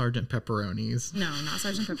 Not Sgt. Pepperoni's. No, not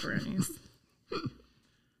Sgt. Pepperoni's.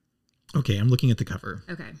 Okay, I'm looking at the cover.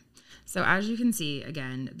 Okay. So as you can see,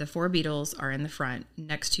 again, the 4 Beatles are in the front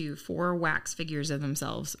next to 4 wax figures of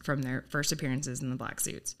themselves from their first appearances in the black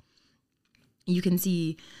suits. You can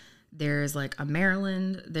see there's like a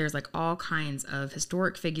Maryland, there's like all kinds of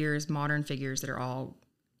historic figures, modern figures that are all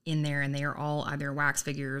in there, and they are all either wax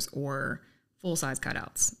figures or full-size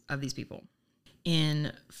cutouts of these people.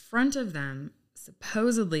 In front of them,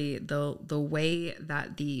 supposedly the way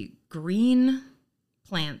that the green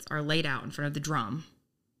plants are laid out in front of the drum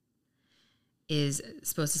is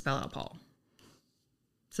supposed to spell out Paul.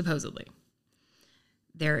 Supposedly.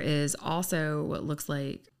 There is also what looks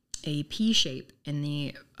like a P shape in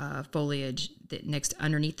the foliage that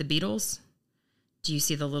underneath the Beatles. Do you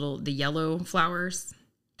see the yellow flowers?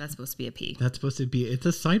 That's supposed to be a P. That's supposed to be, it's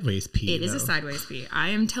a sideways P. It is a sideways P. I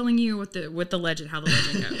am telling you what the legend, how the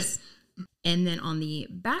legend goes. And then on the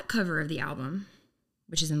back cover of the album,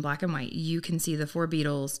 which is in black and white, you can see the 4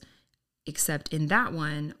 Beatles, except in that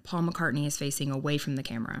one, Paul McCartney is facing away from the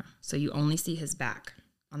camera. So you only see his back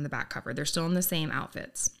on the back cover. They're still in the same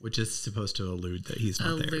outfits. Which is supposed to allude that he's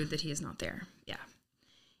not there. Allude that he is not there, yeah.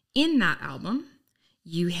 In that album,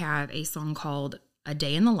 you have a song called A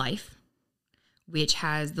Day in the Life, which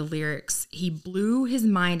has the lyrics, he blew his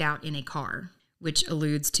mind out in a car, which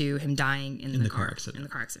alludes to him dying in the car accident. In the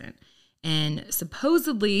car accident. And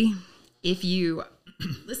supposedly, if you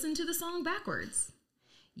listen to the song backwards,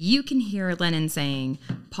 you can hear Lennon saying,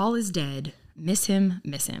 Paul is dead, miss him,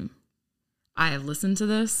 miss him. I have listened to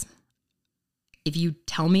this. If you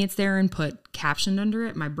tell me it's there and put captioned under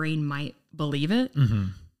it, my brain might believe it. Mm-hmm.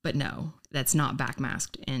 But no, that's not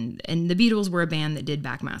backmasked. And the Beatles were a band that did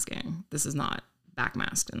backmasking. This is not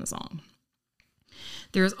backmasked in the song.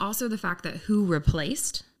 There's also the fact that who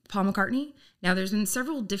replaced Paul McCartney. Now, there's been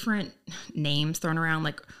several different names thrown around,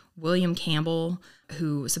 like William Campbell,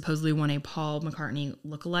 who supposedly won a Paul McCartney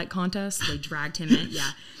lookalike contest. They dragged him in.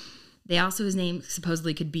 Yeah. They also, his name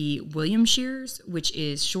supposedly could be William Shears, which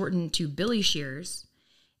is shortened to Billy Shears.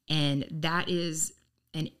 And that is,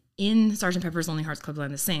 in Sgt. Pepper's Lonely Hearts Club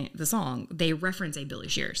Band, the song, they reference a Billy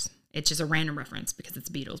Shears. It's just a random reference because it's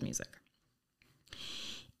Beatles music.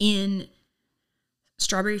 In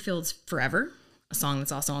Strawberry Fields Forever, a song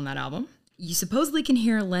that's also on that album, you supposedly can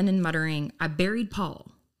hear Lennon muttering, I buried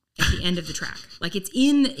Paul at the end of the track. Like it's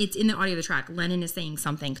in the audio of the track. Lennon is saying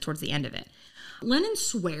something towards the end of it. Lennon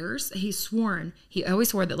swears, he always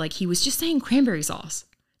swore that like he was just saying cranberry sauce.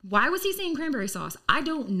 Why was he saying cranberry sauce? I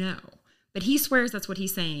don't know. But he swears that's what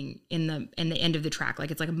he's saying in the end of the track.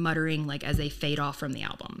 Like, it's like a muttering, like, as they fade off from the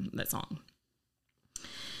album, that song.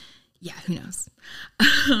 Yeah, who knows?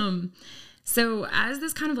 So as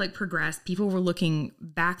this kind of like progressed, people were looking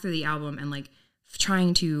back through the album and like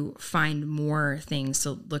trying to find more things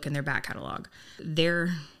to look in their back catalog. Their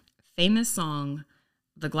famous song,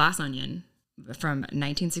 The Glass Onion, from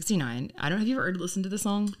 1969. I don't know if you've ever listened to the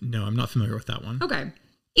song. No, I'm not familiar with that one. Okay.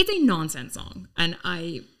 It's a nonsense song. And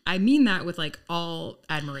I mean that with like all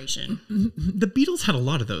admiration. The Beatles had a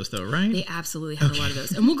lot of those though, right? They absolutely had a lot of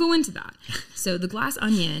those. And we'll go into that. So The Glass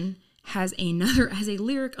Onion has a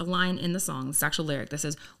lyric, a line in the song, this actual lyric that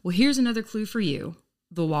says, well, here's another clue for you.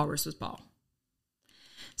 The walrus was Paul.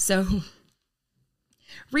 So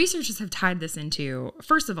researchers have tied this into,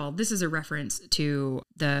 first of all, this is a reference to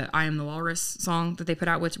the I Am the Walrus song that they put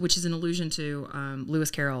out, which is an allusion to Lewis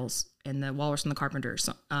Carroll's and the Walrus and the Carpenter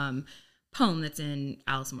poem that's in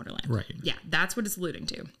Alice in Wonderland. Right. Yeah, that's what it's alluding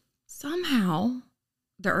to. Somehow,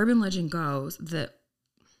 the urban legend goes that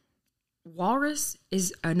walrus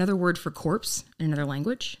is another word for corpse in another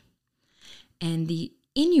language. And the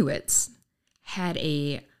Inuits had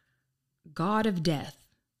a god of death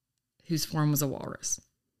whose form was a walrus.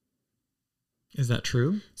 Is that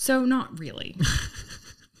true? So not really.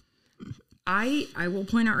 I will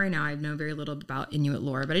point out right now, I know very little about Inuit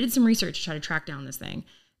lore, but I did some research to try to track down this thing.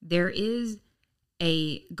 There is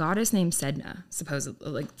a goddess named Sedna, supposedly,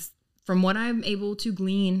 like from what I'm able to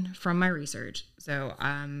glean from my research. So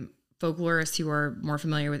folklorists who are more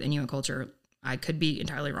familiar with Inuit culture, I could be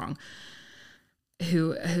entirely wrong,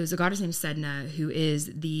 who's a goddess named Sedna, who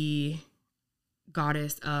is the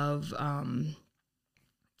goddess of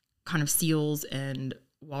kind of seals and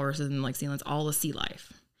walruses and like sea lions, all the sea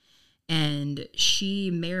life. And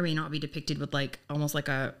she may or may not be depicted with like almost like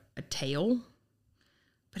a tail,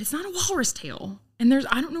 but it's not a walrus tail. And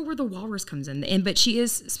I don't know where the walrus comes in, but she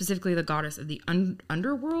is specifically the goddess of the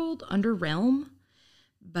underworld, underrealm,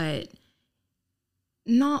 but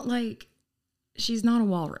not like, she's not a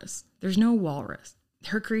walrus. There's no walrus.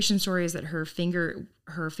 Her creation story is that her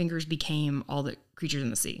fingers became all the creatures in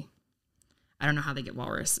the sea. I don't know how they get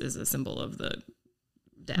walrus as a symbol of the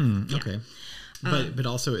death. Okay. But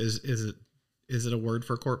also is it a word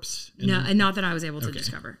for corpse? No, and not that I was able to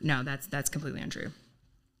discover. No, that's completely untrue.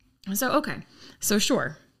 So, okay. So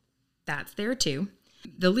sure, that's there too.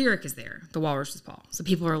 The lyric is there. The walrus was Paul. So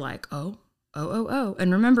people are like, oh.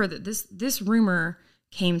 And remember that this rumor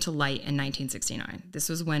came to light in 1969. This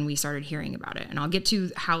was when we started hearing about it. And I'll get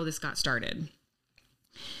to how this got started.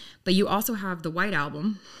 But you also have the White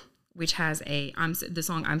Album, which has the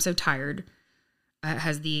song I'm So Tired,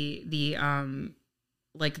 has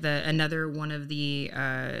another one of the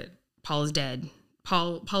Paul is dead.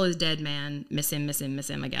 Paul is dead, man. Miss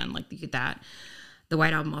him again. Like, you get that. The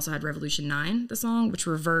White Album also had Revolution 9, the song, which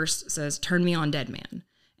reversed says, Turn Me On Dead Man.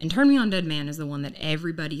 And Turn Me On Dead Man is the one that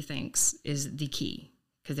everybody thinks is the key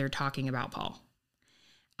because they're talking about Paul.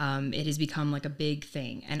 It has become like a big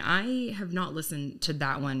thing. And I have not listened to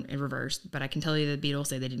that one in reverse, but I can tell you the Beatles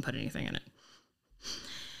say they didn't put anything in it.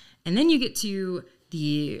 And then you get to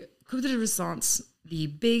the coup de resistance, the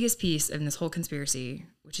biggest piece in this whole conspiracy,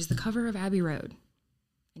 which is the cover of Abbey Road.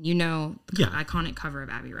 And you know the iconic cover of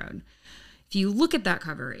Abbey Road. If you look at that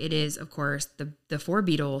cover, it is, of course, the four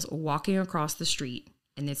Beatles walking across the street.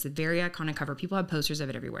 And it's a very iconic cover. People have posters of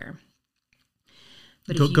it everywhere.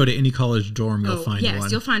 But go to any college dorm, you'll find one.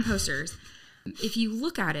 Yes, you'll find posters. If you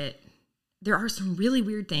look at it, there are some really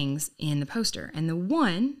weird things in the poster. And the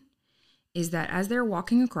one is that as they're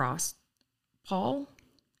walking across, Paul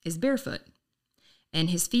is barefoot and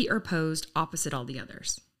his feet are posed opposite all the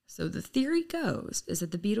others. So the theory goes is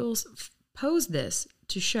that the Beatles posed this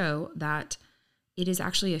to show that it is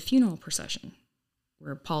actually a funeral procession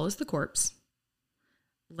where Paul is the corpse.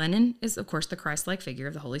 Lennon is, of course, the Christ-like figure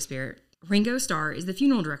of the Holy Spirit. Ringo Starr is the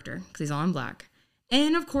funeral director because he's all in black.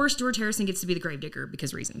 And, of course, George Harrison gets to be the gravedigger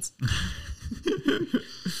because reasons.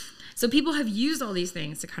 So people have used all these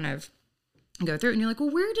things to kind of go through. And you're like, well,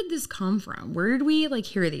 where did this come from? Where did we,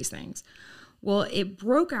 hear these things? Well, it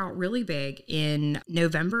broke out really big in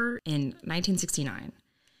November in 1969.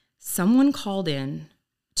 Someone called in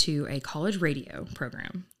to a college radio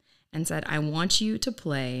program and said, I want you to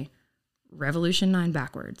play Revolution 9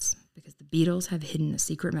 backwards because the Beatles have hidden a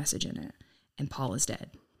secret message in it and Paul is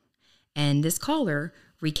dead. And this caller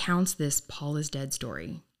recounts this Paul is dead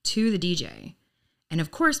story to the DJ. And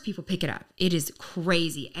of course, people pick it up. It is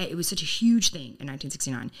crazy. It was such a huge thing in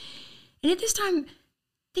 1969. And at this time,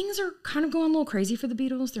 things are kind of going a little crazy for the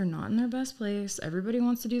Beatles. They're not in their best place. Everybody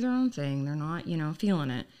wants to do their own thing. They're not,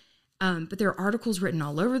 feeling it. But there are articles written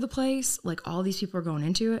all over the place. Like, all these people are going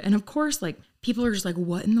into it. And of course, like, people are just like,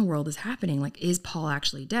 what in the world is happening? Like, is Paul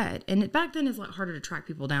actually dead? And back then, it's a lot harder to track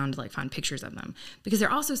people down to like find pictures of them, because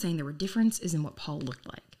they're also saying there were differences in what Paul looked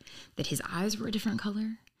like, that his eyes were a different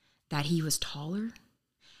color, that he was taller,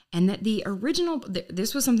 and that the original,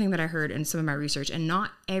 this was something that I heard in some of my research, and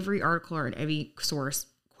not every article or every source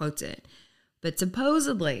quotes it, but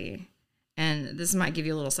supposedly, and this might give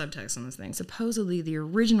you a little subtext on this thing, supposedly the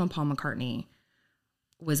original Paul McCartney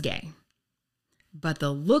was gay, but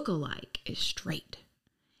the look-alike is straight.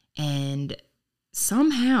 And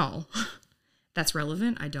somehow that's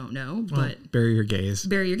relevant. I don't know, but bury your gays.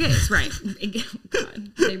 Bury your gays, right.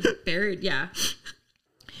 God, they buried, yeah.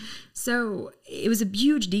 So it was a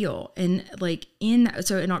huge deal. And like in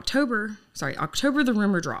October, the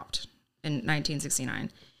rumor dropped in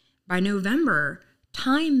 1969. By November,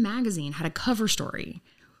 Time magazine had a cover story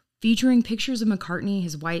featuring pictures of McCartney,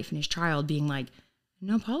 his wife, and his child being like,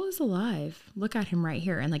 no, Paul is alive. Look at him right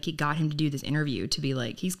here. And like, he got him to do this interview to be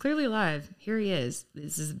like, he's clearly alive. Here he is.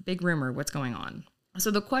 This is a big rumor. What's going on? So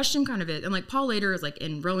the question kind of is, and like Paul later is like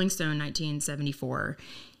in Rolling Stone 1974,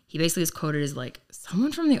 he basically is quoted as like,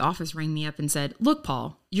 someone from the office rang me up and said, look,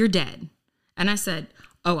 Paul, you're dead. And I said,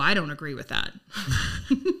 oh, I don't agree with that.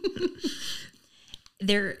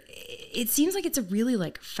 It seems like it's a really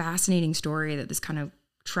like fascinating story that this kind of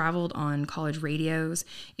traveled on college radios.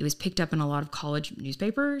 It was picked up in a lot of college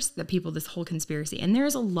newspapers, that this whole conspiracy. And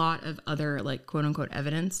there's a lot of other like quote unquote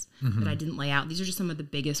evidence that I didn't lay out. These are just some of the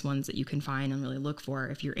biggest ones that you can find and really look for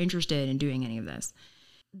if you're interested in doing any of this.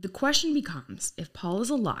 The question becomes, if Paul is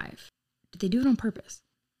alive, did they do it on purpose?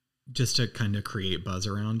 Just to kind of create buzz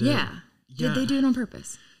around it? Yeah. Did they do it on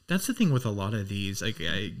purpose? That's the thing with a lot of these, like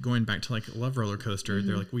going back to like Love Roller Coaster,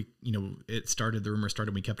 they're like, the rumor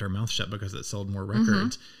started, we kept our mouth shut because it sold more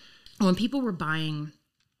records. When people were buying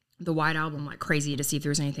the White Album like crazy to see if there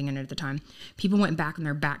was anything in it at the time, people went back in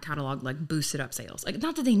their back catalog, like boosted up sales. Like,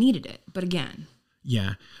 not that they needed it, but again.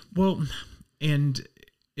 Yeah. Well, and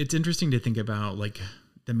it's interesting to think about like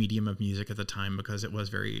the medium of music at the time, because it was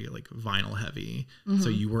very like vinyl heavy. So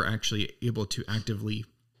you were actually able to actively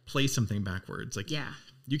play something backwards. Like, yeah.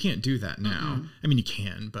 You can't do that now. I mean, you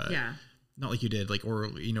can, but not like you did, like, or,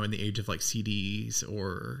 in the age of like CDs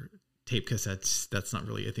or tape cassettes, that's not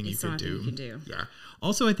really a thing you could do. Yeah.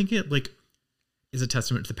 Also, I think it like is a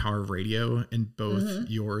testament to the power of radio in both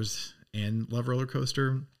yours and Love Roller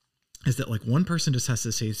Coaster, is that like one person just has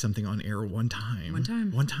to say something on air one time.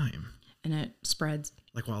 And it spreads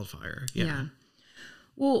like wildfire. Yeah.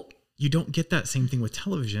 Well, you don't get that same thing with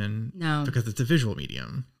television. No. Because it's a visual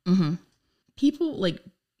medium. People like,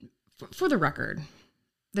 for the record,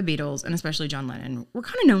 the Beatles, and especially John Lennon, were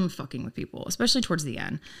kind of known for fucking with people, especially towards the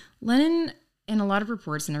end. Lennon, in a lot of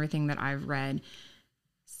reports and everything that I've read,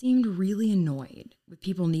 seemed really annoyed with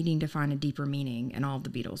people needing to find a deeper meaning in all of the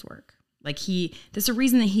Beatles' work. Like there's a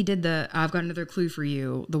reason that he did I've got another clue for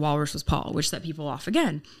you, The Walrus Was Paul, which set people off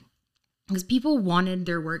again. Because people wanted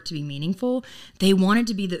their work to be meaningful. They wanted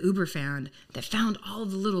to be the Uber fan that found all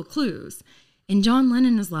of the little clues. And John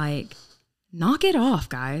Lennon is like, knock it off,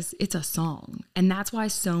 guys. It's a song. And that's why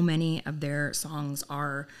so many of their songs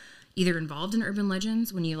are either involved in urban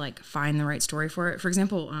legends when you like find the right story for it. For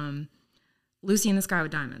example, Lucy in the Sky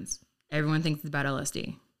with Diamonds. Everyone thinks it's about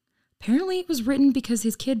LSD. Apparently it was written because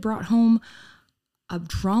his kid brought home a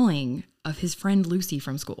drawing of his friend Lucy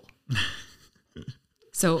from school.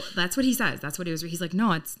 So that's what he says. That's what he's like,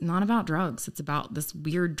 no, it's not about drugs. It's about this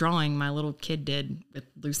weird drawing my little kid did with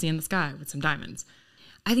Lucy in the Sky with some diamonds.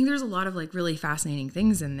 I think there's a lot of like really fascinating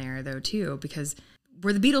things in there though too, because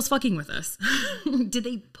were the Beatles fucking with us? Did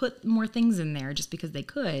they put more things in there just because they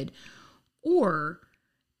could? Or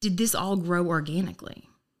did this all grow organically?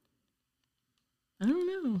 I don't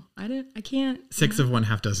know. I can't. Six of one,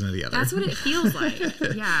 half dozen of the other. That's what it feels like.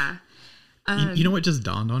 Yeah. You know what just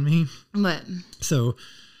dawned on me? What? So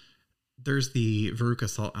there's the Veruca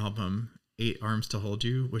Salt album, 8 Arms to Hold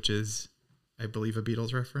You, which is, I believe, a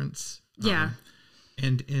Beatles reference. Yeah.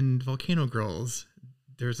 And in Volcano Girls,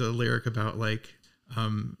 there's a lyric about like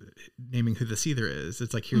naming who the Seether is.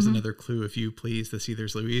 It's like, here's another clue, if you please, the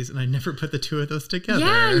Seether's Louise. And I never put the two of those together.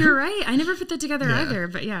 Yeah, you're right. I never put that together either.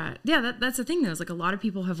 But yeah, that's the thing though. Is like a lot of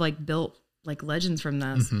people have like built like legends from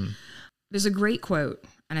this. There's a great quote,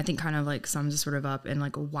 and I think kind of like sums it sort of up and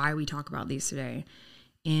like why we talk about these today.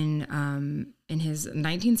 In his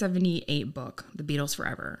 1978 book, The Beatles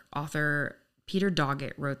Forever, author Peter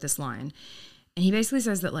Doggett wrote this line. And he basically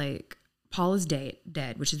says that like Paul is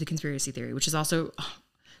dead, which is the conspiracy theory, which is also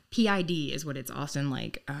PID is what it's often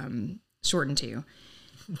like shortened to.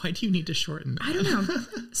 Why do you need to shorten that? I don't know.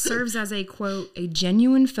 Serves as a, quote, a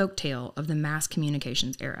genuine folktale of the mass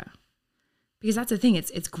communications era. Because that's the thing.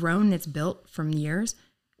 It's grown, it's built from years.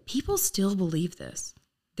 People still believe this.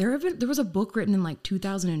 There was a book written in like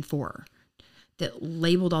 2004 that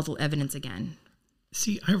labeled all the evidence again.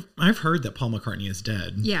 See, I've heard that Paul McCartney is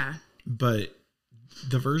dead. Yeah. But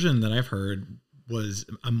the version that I've heard was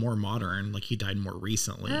a more modern, like he died more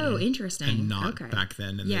recently. Oh, interesting. And not back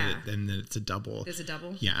then. And then it's a double. It's a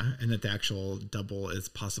double? Yeah. And that the actual double is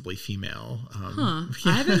possibly female. I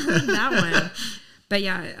haven't heard that one. But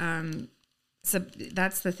yeah, so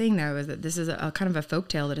that's the thing though, is that this is a kind of a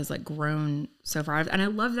folktale that has like grown so far. And I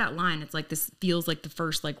love that line. It's like, this feels like the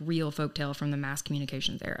first like real folktale from the mass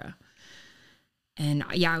communications era. And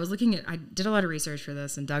yeah, I did a lot of research for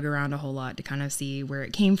this and dug around a whole lot to kind of see where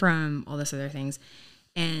it came from, all this other things.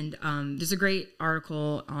 And there's a great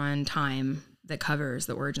article on Time that covers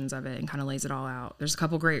the origins of it and kind of lays it all out. There's a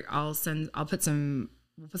couple great, we'll put some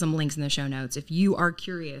links in the show notes if you are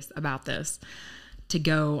curious about this, to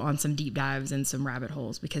go on some deep dives and some rabbit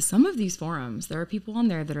holes, because some of these forums, there are people on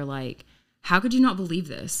there that are like, how could you not believe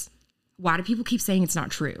this? Why do people keep saying it's not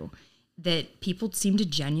true? That people seem to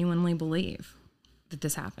genuinely believe that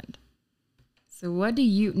this happened. So what do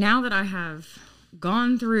you, now that I have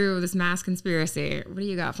gone through this mass conspiracy, what do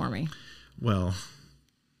you got for me? Well,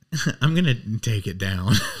 I'm going to take it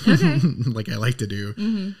down. Okay. Like I like to do.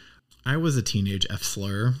 Mm-hmm. I was a teenage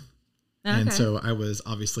F-slur. Okay. And so I was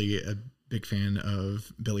obviously a big fan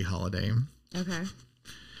of Billie Holiday. Okay.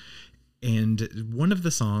 And one of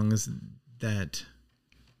the songs that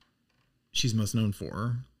she's most known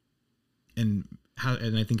for, and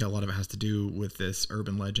I think a lot of it has to do with this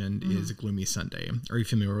urban legend, is Gloomy Sunday. Are you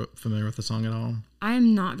familiar with the song at all? I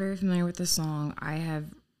am not very familiar with the song. I have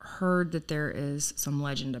heard that there is some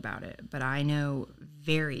legend about it, but I know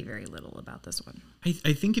very, very little about this one.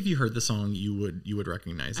 I think if you heard the song, you would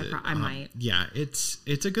recognize it. I might. Yeah, it's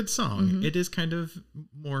a good song. Mm-hmm. It is kind of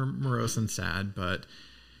more morose and sad, but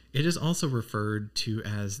it is also referred to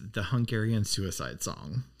as the Hungarian suicide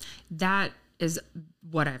song. That is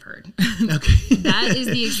what I've heard. Okay. That is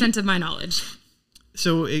the extent of my knowledge.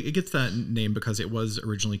 So it gets that name because it was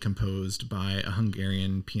originally composed by a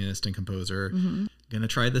Hungarian pianist and composer. Mm-hmm. Gonna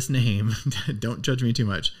try this name. Don't judge me too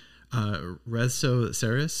much. Rezo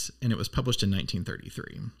Seres, and it was published in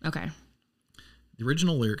 1933. Okay. The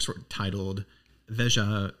original lyrics were titled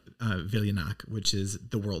Veja Viljanak, which is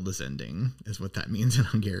 "the world is ending," is what that means in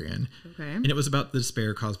Hungarian. Okay. And it was about the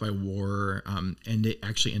despair caused by war, and it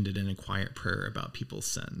actually ended in a quiet prayer about people's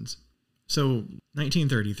sins. So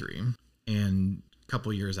 1933, and a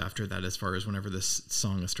couple years after that, as far as whenever this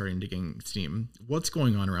song is starting to gain steam, what's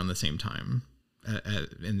going on around the same time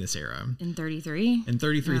in this era? In 33? In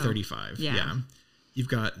 33, 35. Yeah. You've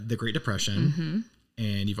got the Great Depression,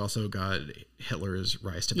 and you've also got Hitler's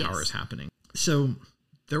rise to power is happening. So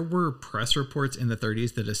there were press reports in the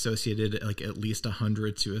 30s that associated like at least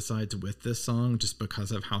 100 suicides with this song just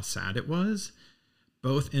because of how sad it was,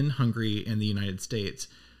 both in Hungary and the United States.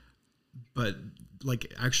 But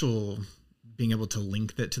like actual being able to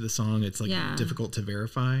link that to the song, it's like difficult to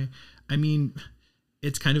verify. I mean,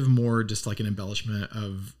 it's kind of more just like an embellishment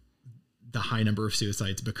of the high number of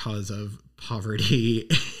suicides because of poverty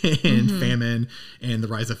and famine and the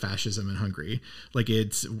rise of fascism in Hungary. Like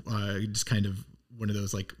it's just kind of one of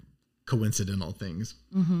those like coincidental things.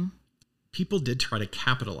 Mm-hmm. People did try to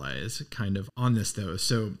capitalize kind of on this though.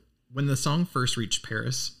 So when the song first reached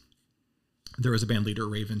Paris, there was a band leader,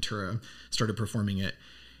 Ray Ventura, started performing it.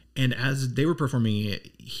 And as they were performing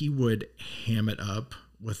it, he would ham it up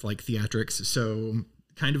with like theatrics. So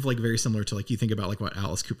kind of like very similar to like you think about like what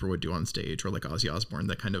Alice Cooper would do on stage, or like Ozzy Osbourne,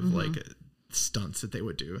 that kind of like stunts that they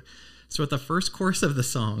would do. So at the first chorus of the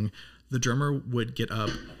song, the drummer would get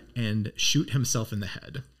up and shoot himself in the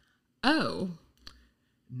head. Oh.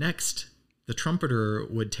 Next, the trumpeter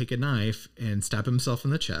would take a knife and stab himself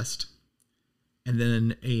in the chest. And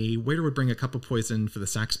then a waiter would bring a cup of poison for the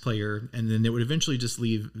sax player. And then it would eventually just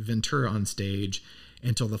leave Ventura on stage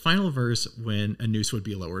until the final verse, when a noose would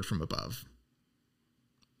be lowered from above.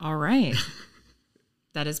 All right.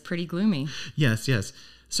 That is pretty gloomy. Yes, yes.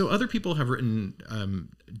 So other people have written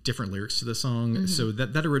different lyrics to the song. Mm-hmm. So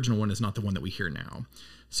that original one is not the one that we hear now.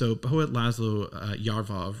 So poet Laszlo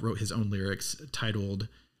Yarvov wrote his own lyrics titled,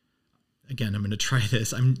 again, I'm going to try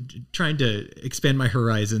this. I'm trying to expand my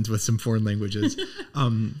horizons with some foreign languages.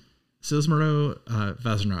 Silsmaro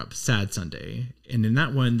Vazarnop, Sad Sunday. And in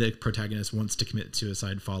that one, the protagonist wants to commit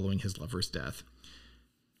suicide following his lover's death.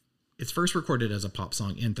 It's first recorded as a pop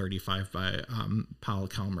song in 35 by Paul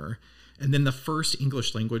Kalmer. And then the first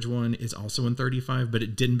English language one is also in 35, but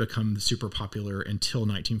it didn't become super popular until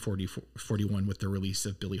 1941 with the release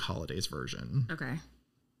of Billie Holiday's version. Okay.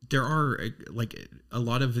 There are like a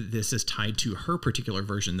lot of this is tied to her particular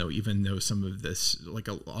version, though, even though some of this, like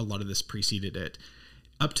a lot of this preceded it,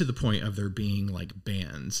 up to the point of there being like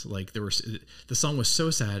bans. Like the song was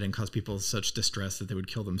so sad and caused people such distress that they would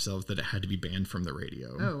kill themselves that it had to be banned from the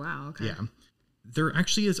radio. Oh, wow. Okay. Yeah. There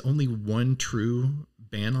actually is only one true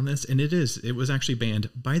ban on this, and it was actually banned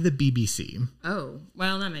by the BBC. Oh,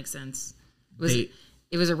 well, that makes sense.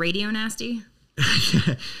 It was a radio nasty?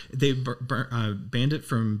 They banned it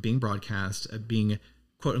from being broadcast, being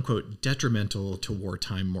quote unquote detrimental to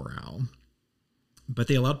wartime morale. But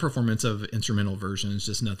they allowed performance of instrumental versions,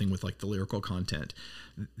 just nothing with like the lyrical content.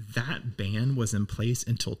 That ban was in place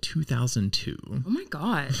until 2002. Oh my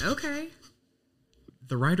God. Okay.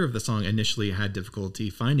 The writer of the song initially had difficulty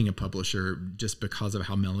finding a publisher just because of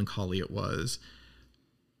how melancholy it was.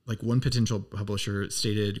 Like one potential publisher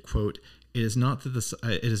stated, quote, it is not that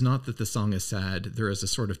the song is sad. There is a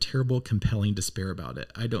sort of terrible, compelling despair about it.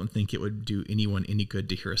 I don't think it would do anyone any good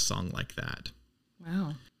to hear a song like that.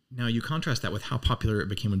 Wow. Now you contrast that with how popular it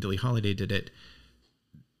became when Billie Holiday did it.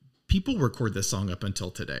 People record this song up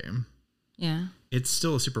until today. Yeah. It's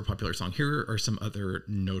still a super popular song. Here are some other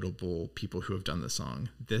notable people who have done the song.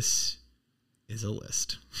 This is a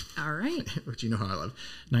list. All right. Which you know how I love.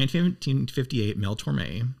 1958, Mel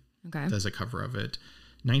Torme does a cover of it.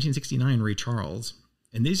 1969, Ray Charles.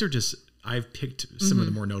 And these are just, I've picked some of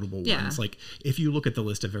the more notable ones. Like if you look at the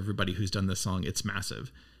list of everybody who's done this song, it's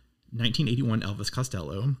massive. 1981, Elvis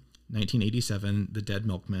Costello. 1987, The Dead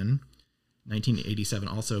Milkmen. 1987,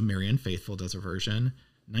 also Marianne Faithfull does a version.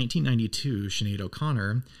 1992, Sinead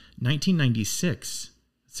O'Connor. 1996,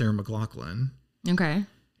 Sarah McLachlan. Okay.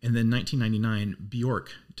 And then 1999,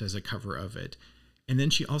 Bjork does a cover of it. And then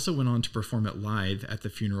she also went on to perform it live at the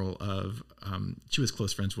funeral of, she was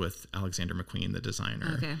close friends with Alexander McQueen, the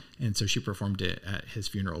designer. Okay. And so she performed it at his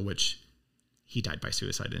funeral, which he died by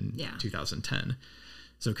suicide in 2010.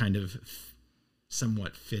 So kind of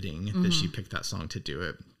somewhat fitting that she picked that song to do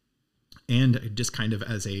it. And just kind of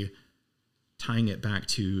as a tying it back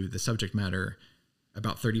to the subject matter,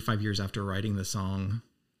 about 35 years after writing the song,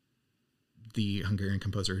 the Hungarian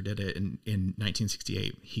composer who did it in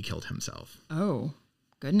 1968, he killed himself. Oh,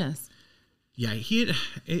 goodness. Yeah,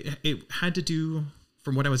 it had to do,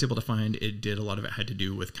 from what I was able to find, a lot of it had to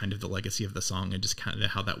do with kind of the legacy of the song and just kind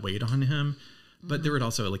of how that weighed on him. But there would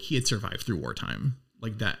also, like, he had survived through wartime.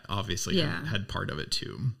 Like, that obviously had part of it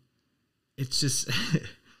too. It's just,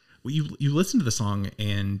 you listen to the song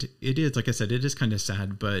and it is, like I said, it is kind of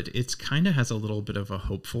sad, but it's kind of has a little bit of a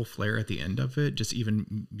hopeful flair at the end of it, just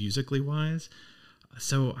even musically wise.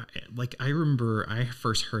 So I remember I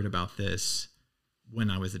first heard about this when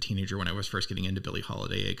I was a teenager, when I was first getting into Billie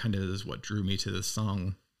Holiday. It kind of is what drew me to this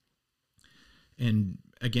song. And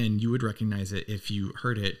again, you would recognize it if you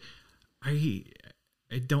heard it. I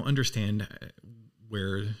don't understand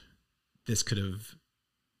where this could have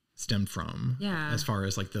stemmed from, as far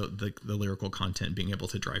as like the lyrical content being able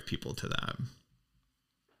to drive people to that.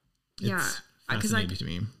 It's fascinating to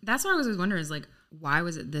me. That's what I was always wondering, is like, why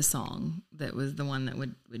was it this song that was the one that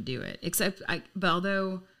would do it? But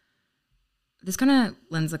although this kind of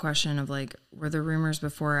lends the question of like, were there rumors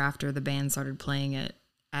before or after the band started playing it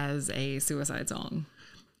as a suicide song?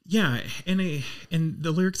 Yeah, and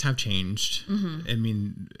the lyrics have changed. I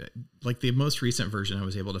mean, like the most recent version I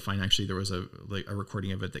was able to find, actually, there was a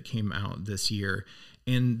recording of it that came out this year,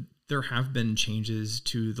 and there have been changes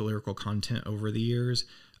to the lyrical content over the years.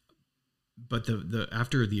 But the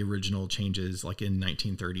after the original changes, like in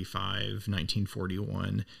 1935,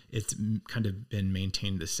 1941, it's kind of been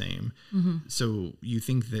maintained the same. So you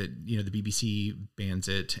think that, the BBC bans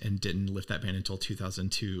it and didn't lift that ban until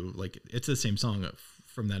 2002. Like, it's the same song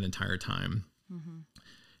from that entire time.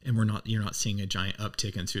 And you're not seeing a giant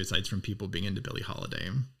uptick in suicides from people being into Billie Holiday.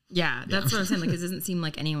 Yeah, that's what I'm saying. Like, it doesn't seem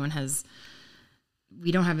like anyone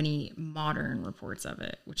we don't have any modern reports of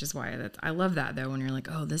it, which is why I love that, though, when you're like,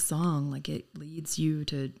 oh, this song, like, it leads you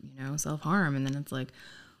to, self-harm. And then it's like,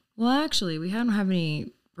 well, actually, we don't have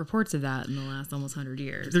any reports of that in the last almost 100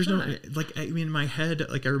 years. There's in my head,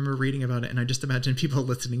 like, I remember reading about it and I just imagine people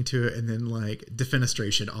listening to it and then like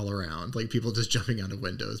defenestration all around, like people just jumping out of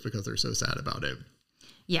windows because they're so sad about it.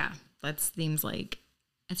 Yeah. That seems like,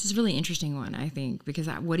 it's just a really interesting one, I think, because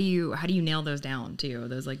how do you nail those down too?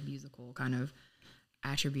 Those like musical kind of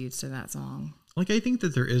attributes to that song. Like, I think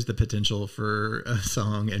that there is the potential for a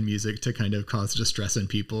song and music to kind of cause distress in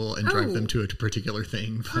people and drive them to a particular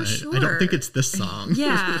thing. But I don't think it's this song.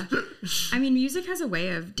 Yeah. I mean, music has a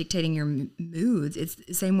way of dictating your moods. It's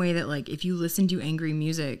the same way that, like, if you listen to angry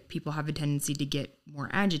music, people have a tendency to get more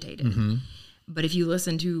agitated. Mm-hmm. But if you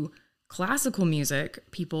listen to classical music,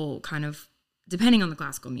 people kind of, depending on the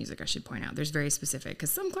classical music, I should point out, there's very specific,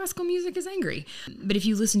 because some classical music is angry. But if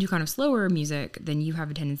you listen to kind of slower music, then you have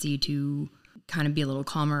a tendency to kind of be a little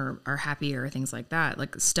calmer or happier, things like that.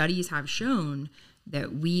 Like, studies have shown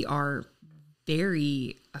that we are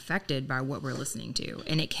very affected by what we're listening to.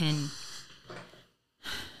 And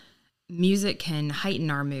music can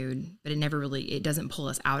heighten our mood, but it doesn't pull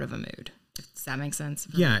us out of a mood. Does that make sense?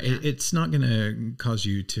 Yeah, it's not going to cause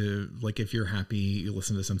you to, like, if you're happy, you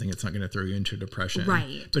listen to something, it's not going to throw you into depression.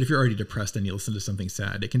 Right. But if you're already depressed and you listen to something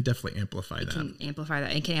sad, it can definitely amplify that. It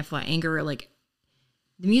can amplify anger. Like,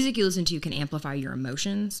 the music you listen to can amplify your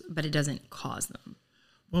emotions, but it doesn't cause them.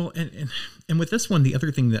 Well, and with this one, the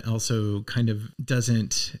other thing that also kind of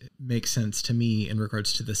doesn't make sense to me in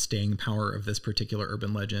regards to the staying power of this particular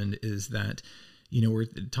urban legend is that, you know, we're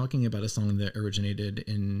talking about a song that originated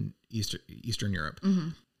in Eastern Europe. Mm-hmm.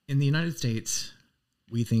 In the United States,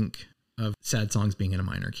 we think of sad songs being in a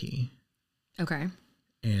minor key. Okay.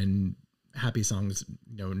 And happy songs,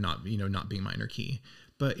 not being minor key.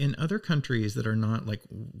 But in other countries that are not like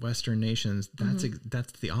Western nations,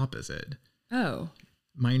 that's the opposite. Oh.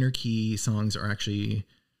 Minor key songs are actually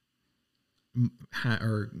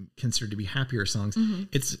are considered to be happier songs. Mm-hmm.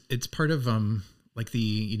 It's part of like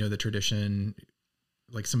the tradition,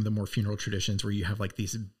 like some of the more funeral traditions where you have like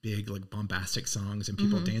these big like bombastic songs and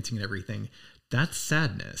people dancing and everything. That's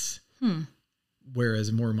sadness.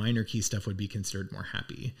 Whereas more minor key stuff would be considered more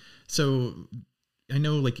happy. So I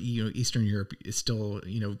know, like, Eastern Europe is still,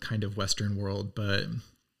 kind of Western world, but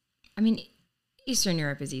I mean, Eastern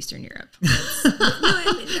Europe is Eastern Europe.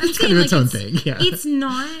 It's kind of its own thing. Yeah. It's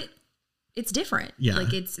not, it's different. Yeah.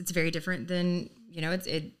 Like, it's very different than,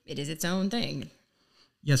 it is its own thing.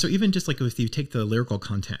 Yeah. So even just like if you take the lyrical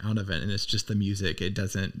content out of it and it's just the music, it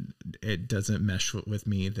doesn't mesh with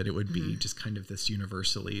me that it would be just kind of this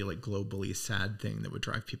universally, like, globally sad thing that would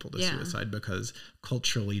drive people to suicide, because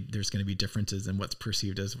culturally there's going to be differences in what's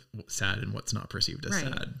perceived as sad and what's not perceived as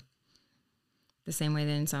sad. The same way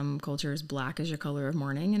that in some cultures, black is your color of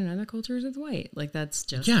mourning and in other cultures it's white. Like, that's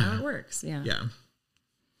just how it works. Yeah. Yeah.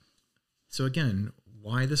 So again,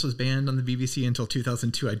 why this was banned on the BBC until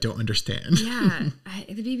 2002, I don't understand. Yeah.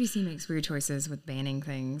 The BBC makes weird choices with banning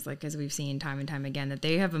things, like, as we've seen time and time again, that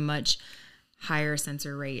they have a much higher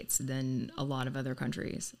censor rates than a lot of other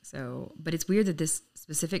countries. So, but it's weird that this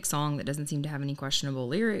specific song that doesn't seem to have any questionable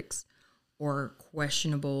lyrics or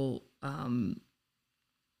questionable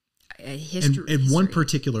history. And one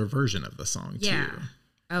particular version of the song, too.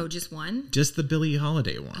 Oh, just one? Just the Billie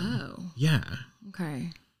Holiday one. Oh. Yeah. Okay.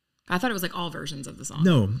 I thought it was like all versions of the song.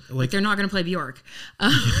 No, like they're not going to play Bjork.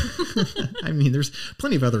 I mean, there's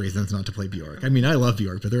plenty of other reasons not to play Bjork. I mean, I love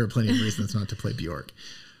Bjork, but there are plenty of reasons not to play Bjork.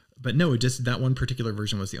 But no, just that one particular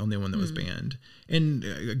version was the only one that was banned. And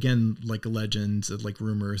again, like legends, like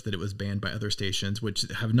rumors that it was banned by other stations, which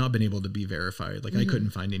have not been able to be verified. Like I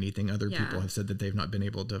couldn't find anything. Other people have said that they've not been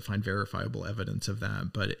able to find verifiable evidence of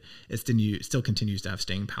that. But it still continues to have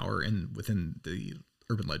staying power within the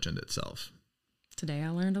urban legend itself. Today I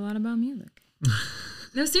learned a lot about music.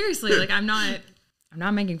 No, seriously, like I'm not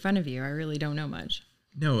making fun of you. I really don't know much.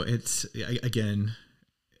 No,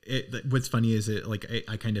 what's funny is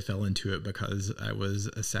I kind of fell into it because I was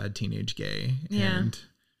a sad teenage gay. Yeah.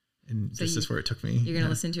 And so this is where it took me. You're going to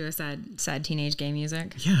listen to a sad teenage gay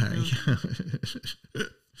music? Yeah. Oh. Yeah.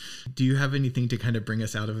 Do you have anything to kind of bring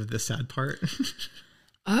us out of this sad part?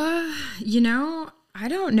 I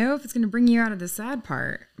don't know if it's going to bring you out of the sad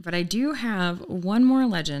part, but I do have one more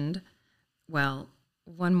legend. Well,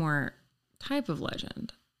 one more type of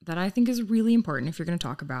legend that I think is really important if you're going to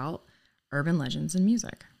talk about urban legends in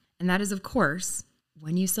music. And that is, of course,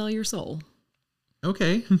 when you sell your soul.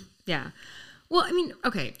 Okay. Yeah. Well, I mean,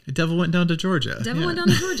 okay. The Devil Went Down to Georgia. Went Down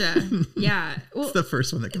to Georgia. Yeah. Well, it's the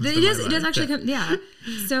first one that comes to mind. It does actually come. Yeah.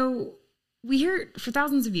 So we hear for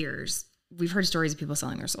thousands of years, we've heard stories of people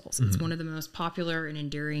selling their souls. It's one of the most popular and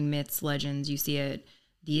enduring myths, legends. You see it,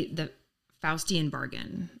 the Faustian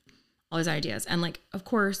bargain, all these ideas. And like, of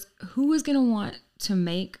course, who is going to want to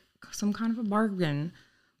make some kind of a bargain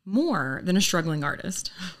more than a struggling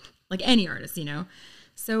artist? Like any artist,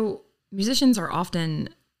 So musicians are often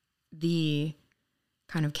the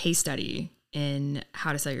kind of case study in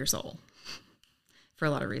how to sell your soul for a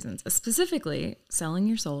lot of reasons, specifically selling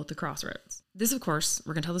your soul at the crossroads. This, of course,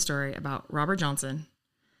 we're going to tell the story about Robert Johnson,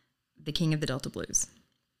 the king of the Delta blues.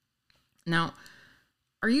 Now,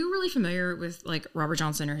 are you really familiar with like Robert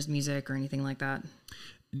Johnson or his music or anything like that?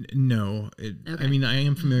 No. Okay. I mean, I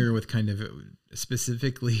am familiar with kind of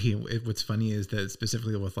specifically, what's funny is that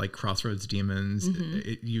specifically with like Crossroads Demons,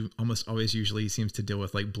 you almost always usually seems to deal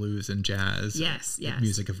with like blues and jazz. Yes.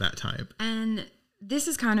 Music of that type. And this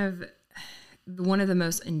is kind of one of the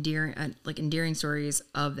most endearing stories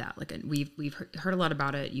of that. Like we've heard a lot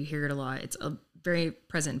about it. You hear it a lot. It's a very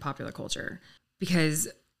present in popular culture because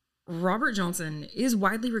Robert Johnson is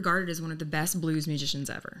widely regarded as one of the best blues musicians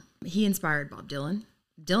ever. He inspired Bob Dylan.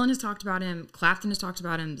 Dylan has talked about him. Clapton has talked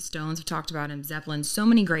about him. The Stones have talked about him. Zeppelin. So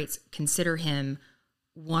many greats consider him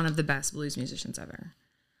one of the best blues musicians ever.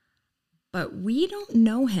 But we don't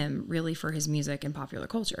know him really for his music in popular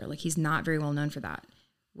culture. Like, he's not very well known for that.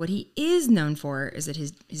 What he is known for is that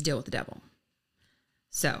his deal with the devil.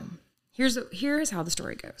 So here's how the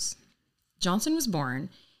story goes. Johnson was born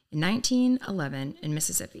in 1911 in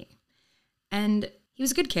Mississippi. And he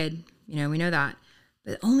was a good kid. You know, we know that.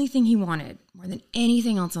 But the only thing he wanted more than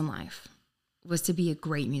anything else in life was to be a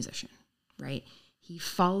great musician, right? He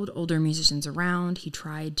followed older musicians around. He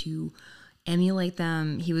tried to emulate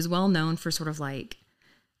them. He was well known for sort of like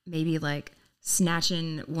maybe like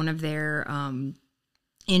snatching one of their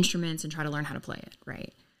instruments and try to learn how to play it,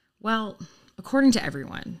 right? Well, according to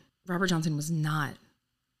everyone, Robert Johnson was not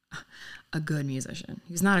a good musician.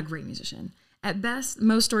 He was not a great musician. At best,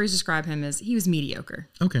 most stories describe him as he was mediocre.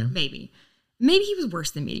 Okay. Maybe he was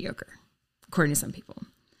worse than mediocre, according to some people.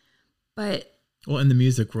 But well, in the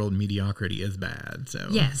music world, mediocrity is bad. So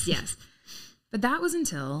yes. But that was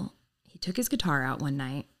until he took his guitar out one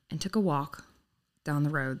night and took a walk down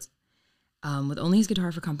the roads with only his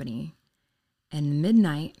guitar for company. And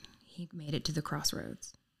midnight, he made it to the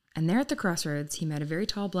crossroads. And there at the crossroads, he met a very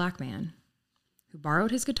tall black man who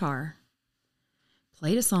borrowed his guitar,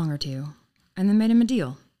 played a song or two, and then made him a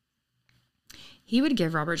deal. He would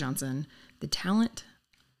give Robert Johnson the talent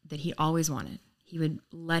that he always wanted. He would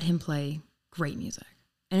let him play great music.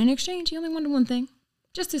 And in exchange, he only wanted one thing,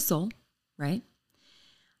 just his soul, right?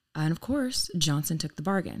 And of course, Johnson took the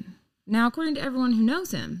bargain. Now, according to everyone who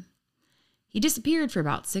knows him, he disappeared for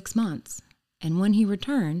about 6 months. And when he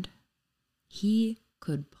returned, he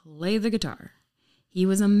could play the guitar. He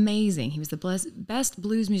was amazing. He was the best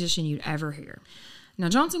blues musician you'd ever hear. Now,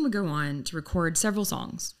 Johnson would go on to record several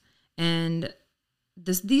songs. And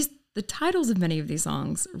the titles of many of these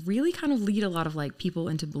songs really kind of lead a lot of like people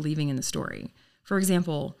into believing in the story. For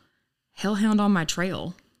example, Hellhound on My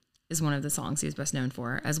Trail is one of the songs he's best known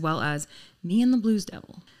for, as well as Me and the Blues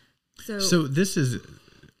Devil. So this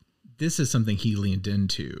is something he leaned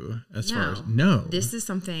into as far as this is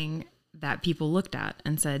something that people looked at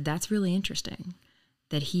and said, that's really interesting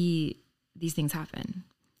that these things happen.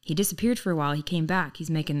 He disappeared for a while. He came back. He's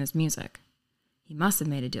making this music. He must have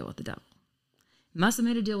made a deal with the devil. Must have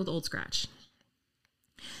made a deal with Old Scratch.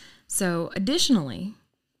 So additionally,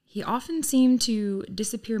 he often seemed to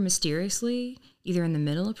disappear mysteriously, either in the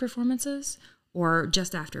middle of performances or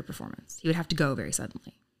just after a performance. He would have to go very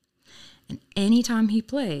suddenly. And anytime he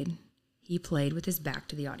played with his back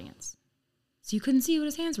to the audience. So you couldn't see what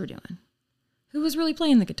his hands were doing. Who was really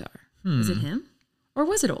playing the guitar? Was it him? Or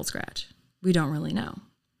was it Old Scratch? We don't really know.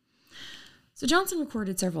 So Johnson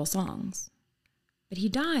recorded several songs, but he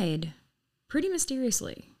died pretty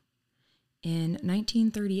mysteriously in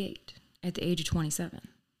 1938 at the age of 27.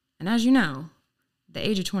 And as you know, the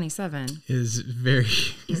age of 27 is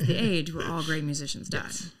the age where all great musicians die,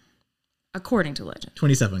 yes. According to legend.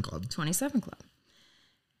 27 Club. 27 Club.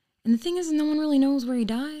 And the thing is, no one really knows where he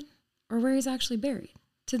died or where he's actually buried.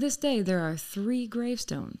 To this day, there are 3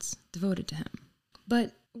 gravestones devoted to him.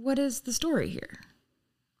 But what is the story here?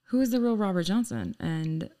 Who is the real Robert Johnson,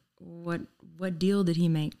 and what deal did he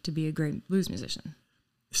make to be a great blues musician?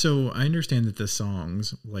 So I understand that the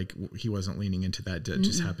songs, like, he wasn't leaning into that. It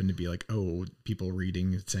just happened to be like, people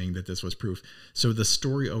reading, saying that this was proof. So the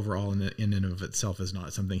story overall in and of itself is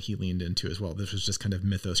not something he leaned into as well. This was just kind of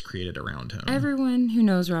mythos created around him. Everyone who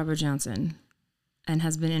knows Robert Johnson and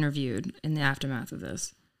has been interviewed in the aftermath of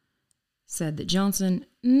this said that Johnson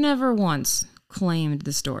never once claimed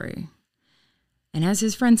the story. And as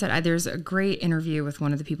his friend said, there's a great interview with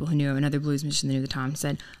one of the people who knew him, another blues musician that knew the time,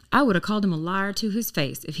 said, I would have called him a liar to his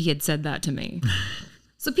face if he had said that to me.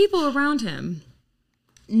 So people around him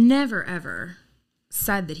never, ever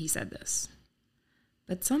said that he said this.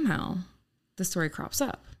 But somehow the story crops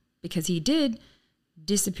up because he did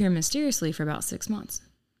disappear mysteriously for about 6 months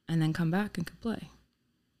and then come back and could play.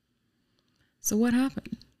 So what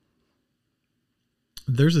happened?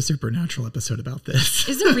 There's a Supernatural episode about this.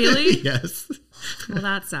 Is there really? Yes. Well,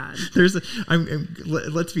 that's sad.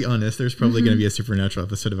 Let's be honest. There's probably going to be a Supernatural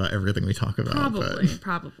episode about everything we talk about.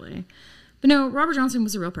 Probably. But no, Robert Johnson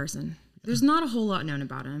was a real person. There's not a whole lot known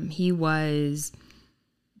about him. He was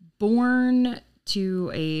born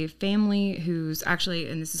to a family who's actually,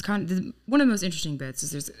 and this is kind of one of the most interesting bits,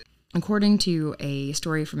 is according to a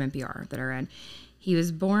story from NPR that I read, he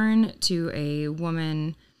was born to a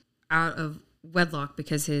woman out of wedlock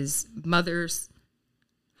because his mother's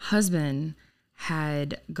husband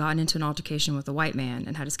had gotten into an altercation with a white man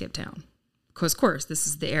and had to skip town. Because, of course, this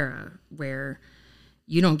is the era where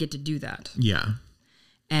you don't get to do that. Yeah.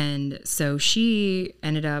 And so she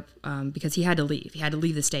ended up, because he had to leave. He had to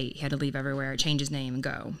leave the state. He had to leave everywhere, change his name, and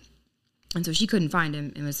go. And so she couldn't find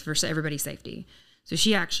him. It was for everybody's safety. So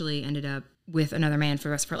she actually ended up with another man for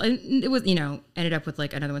the rest of her life. It was, ended up with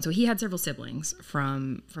like another one. So he had several siblings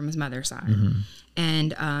from his mother's side. Mm-hmm.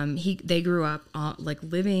 And they grew up like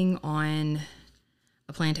living on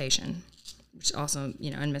a plantation, which also,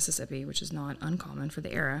 in Mississippi, which is not uncommon for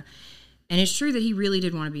the era. And it's true that he really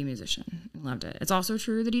did want to be a musician and loved it. It's also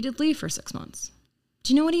true that he did leave for 6 months.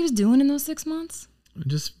 Do you know what he was doing in those 6 months?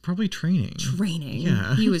 Just probably training.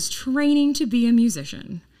 Yeah. He was training to be a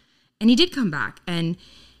musician. And he did come back, and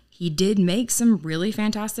he did make some really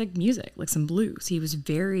fantastic music, like some blues. He was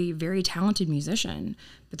very, very talented musician,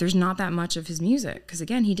 but there's not that much of his music because,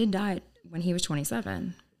 again, he did die when he was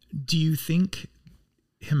 27. Do you think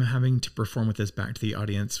him having to perform with his back to the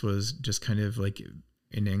audience was just kind of like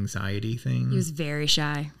an anxiety thing? He was very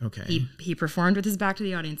shy. Okay. He performed with his back to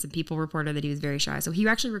the audience, and people reported that he was very shy. So he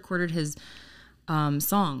actually recorded his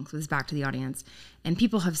songs with his back to the audience. And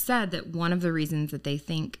people have said that one of the reasons that they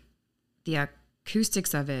think the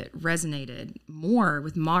acoustics of it resonated more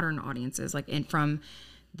with modern audiences, like from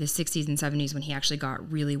the 60s and 70s when he actually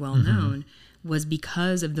got really well known, was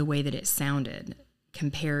because of the way that it sounded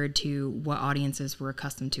compared to what audiences were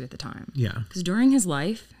accustomed to at the time. Yeah. Because during his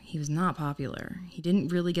life, he was not popular. He didn't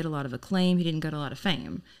really get a lot of acclaim. He didn't get a lot of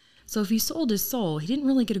fame. So if he sold his soul, he didn't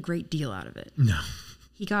really get a great deal out of it. No.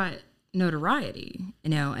 He got notoriety,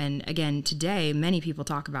 and again, today, many people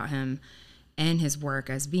talk about him and his work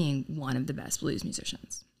as being one of the best blues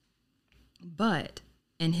musicians. But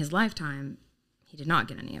in his lifetime, he did not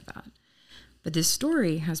get any of that. But this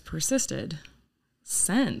story has persisted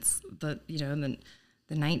since the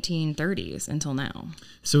 1930s until now.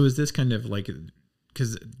 So is this kind of like,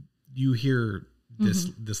 because you hear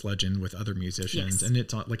this legend with other musicians, and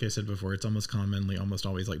it's like I said before, it's almost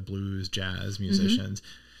always like blues, jazz musicians.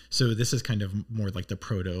 So this is kind of more like the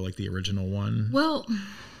like the original one. Well,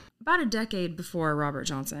 about a decade before Robert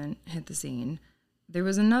Johnson hit the scene, there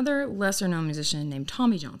was another lesser-known musician named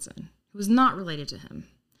Tommy Johnson, who was not related to him,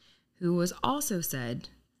 who was also said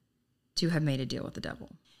to have made a deal with the devil.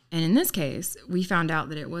 And in this case, we found out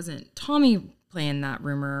that it wasn't Tommy playing that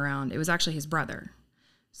rumor around. It was actually his brother.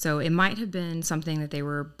 So it might have been something that they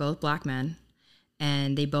were both black men,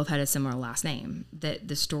 and they both had a similar last name, that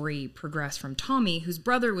the story progressed from Tommy, whose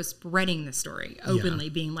brother was spreading the story openly,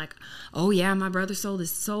 being like, oh yeah, my brother sold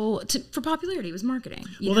his soul for popularity. It was marketing.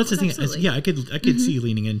 That's the thing. I could see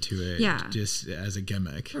leaning into it just as a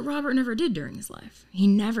gimmick. But Robert never did during his life. He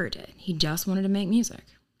never did. He just wanted to make music.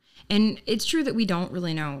 And it's true that we don't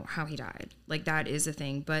really know how he died. Like, that is a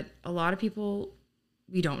thing. But a lot of people,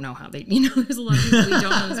 we don't know how they, there's a lot of people we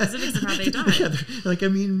don't know the specifics of how they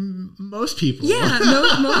died. Most people.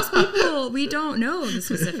 Yeah, most people, we don't know the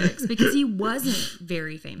specifics because he wasn't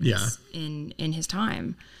very famous in his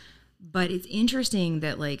time. But it's interesting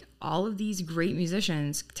that, like, all of these great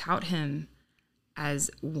musicians tout him as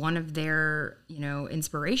one of their,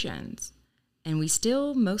 inspirations. And we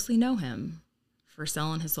still mostly know him for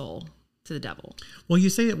selling his soul to the devil. Well, you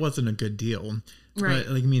say it wasn't a good deal. Right.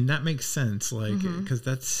 But, that makes sense. Because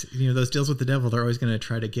that's, those deals with the devil, they're always going to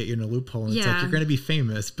try to get you in a loophole. And it's like, you're going to be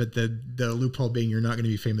famous, but the loophole being you're not going to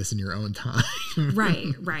be famous in your own time.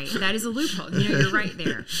 Right. That is a loophole. You're right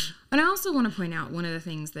there. And I also want to point out one of the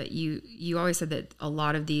things that you always said, that a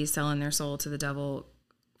lot of these selling their soul to the devil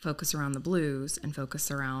focus around the blues and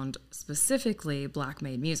focus around specifically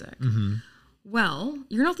black-made music. Mm-hmm. Well,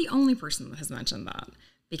 you're not the only person that has mentioned that,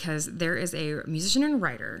 because there is a musician and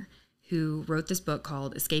writer who wrote this book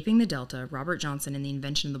called Escaping the Delta, Robert Johnson and the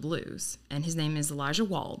Invention of the Blues. And his name is Elijah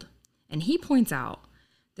Wald. And he points out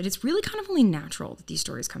that it's really kind of only natural that these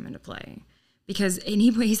stories come into play. Because, and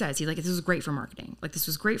he says, this was great for marketing. Like, this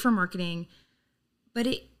was great for marketing, but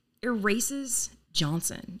it erases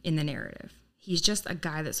Johnson in the narrative. He's just a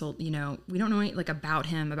guy that sold, we don't know any, about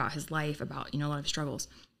him, about his life, about, a lot of struggles.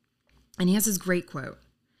 And he has this great quote.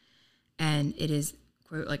 And it is,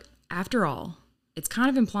 quote, after all, it's kind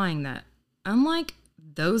of implying that unlike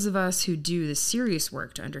those of us who do the serious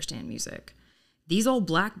work to understand music, these old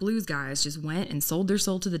black blues guys just went and sold their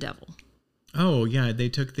soul to the devil. Oh yeah, they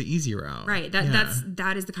took the easy route. Right.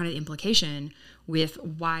 That is the kind of implication with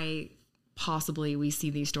why possibly we see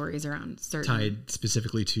these stories around certain tied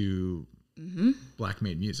specifically to black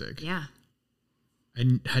made music. Yeah.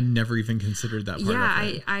 I had never even considered that part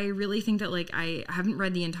of it. I really think that, like, I haven't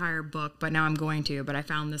read the entire book, but now I'm going to. But I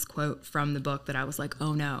found this quote from the book that I was like,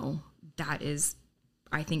 oh no, that is,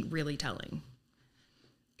 I think, really telling.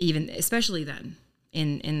 Even, especially then,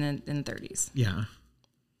 in the 30s. Yeah.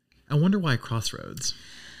 I wonder why Crossroads.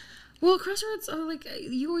 Well, crossroads are like,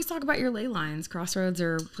 you always talk about your ley lines. Crossroads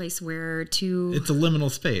are a place where it's a liminal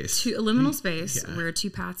space. Where two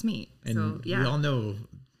paths meet. And so, yeah. we all know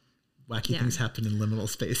wacky things happen in liminal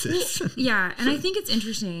spaces. Well, yeah. And I think it's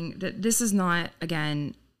interesting that this is not,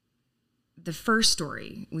 again, the first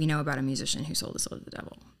story we know about a musician who sold his soul to the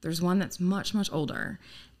devil. There's one that's much, much older.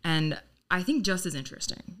 And I think just as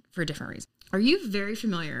interesting for different reasons. Are you very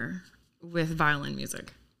familiar with violin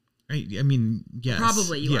music? I mean, yes.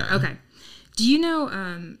 Probably you are. Okay. Do you know,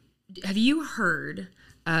 have you heard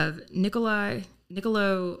of Niccolo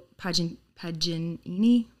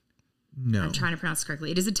Paganini? No. I'm trying to pronounce it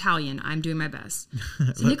correctly. It is Italian. I'm doing my best.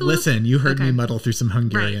 So Listen, you heard me muddle through some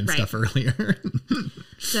Hungarian stuff earlier.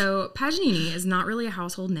 So Paganini is not really a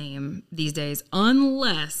household name these days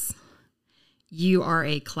unless you are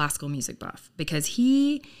a classical music buff, because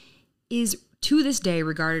he is to this day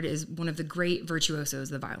regarded as one of the great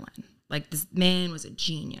virtuosos of the violin. Like, this man was a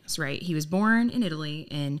genius, right? He was born in Italy,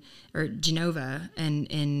 or Genova,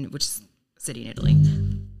 which is a city in Italy,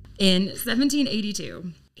 in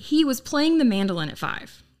 1782. He was playing the mandolin at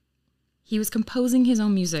 5. He was composing his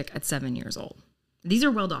own music at 7 years old. These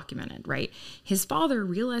are well documented, right? His father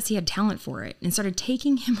realized he had talent for it and started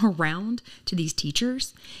taking him around to these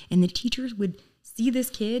teachers, and the teachers would see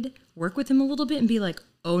this kid, work with him a little bit, and be like,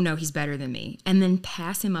 oh no, he's better than me, and then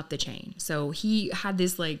pass him up the chain. So he had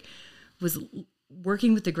this, like, was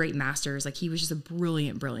working with the great masters. Like, he was just a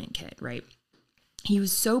brilliant, brilliant kid, right? He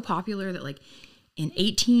was so popular that, like, in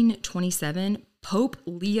 1827, Pope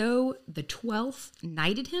Leo XII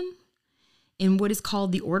knighted him in what is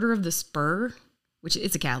called the Order of the Spur, which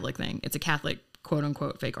it's a Catholic thing. It's a Catholic, quote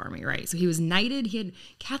unquote, fake army, right? So he was knighted. He had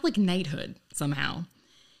Catholic knighthood somehow.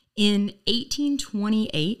 In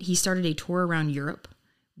 1828, he started a tour around Europe,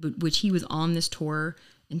 which he was on this tour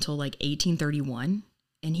until like 1831.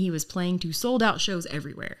 And he was playing to sold out shows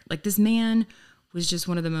everywhere. Like, this man was just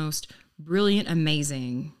one of the most brilliant,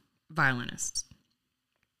 amazing violinists.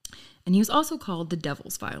 And he was also called the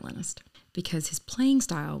devil's violinist because his playing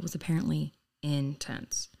style was apparently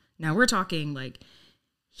intense. Now we're talking like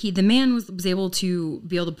the man was able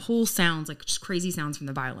to pull sounds, like just crazy sounds from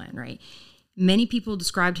the violin, right? Many people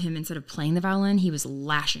described him, instead of playing the violin, he was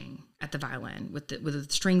lashing at the violin with the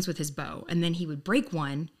strings with his bow. And then he would break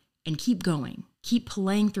one and keep going, keep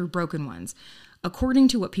playing through broken ones. According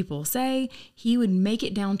to what people say, he would make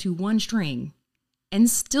it down to one string and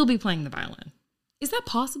still be playing the violin. Is that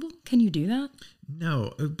possible? Can you do that?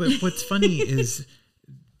 No, but what's funny is,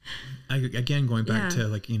 again, going back to,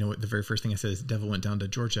 like, you know, the very first thing I said is devil went down to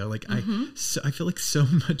Georgia. Like, I feel like so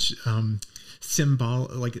much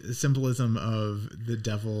symbolism of the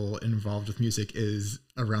devil involved with music is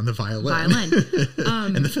around the violin.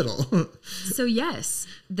 And the fiddle. So yes,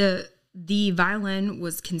 the violin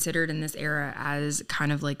was considered in this era as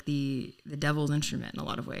kind of like the devil's instrument in a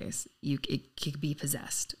lot of ways. It could be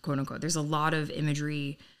possessed, quote unquote. There's a lot of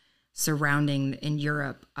imagery surrounding in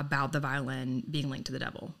Europe about the violin being linked to the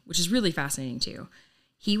devil, which is really fascinating too.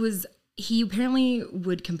 He apparently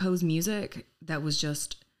would compose music that was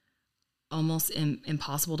just almost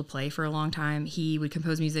impossible to play for a long time. He would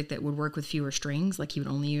compose music that would work with fewer strings. Like, he would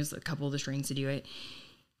only use a couple of the strings to do it.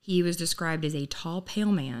 He was described as a tall,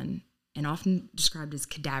 pale man, and often described as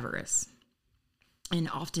cadaverous, and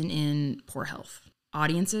often in poor health.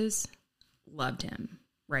 Audiences loved him,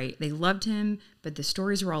 right? They loved him, but the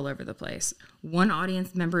stories were all over the place. One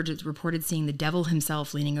audience member just reported seeing the devil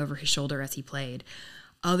himself leaning over his shoulder as he played.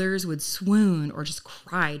 Others would swoon or just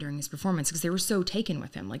cry during his performance because they were so taken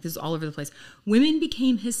with him. Like, this is all over the place. Women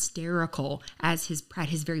became hysterical at his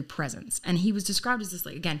very presence. And he was described as this,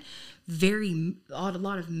 like, again, a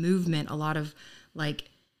lot of movement, a lot of, like,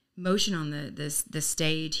 motion on the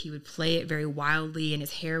stage. He would play it very wildly, and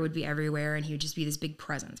his hair would be everywhere, and he would just be this big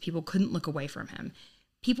presence. People couldn't look away from him.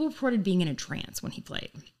 People reported being in a trance when he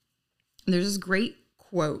played. And there's this great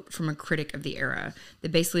quote from a critic of the era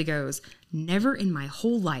that basically goes, "Never in my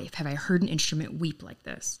whole life have I heard an instrument weep like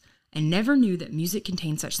this. I never knew that music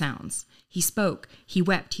contained such sounds. He spoke, he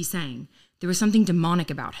wept, he sang. there was something demonic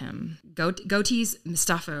about him. Goatee's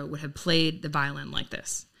Mustafa would have played the violin like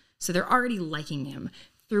this. So they're already liking him.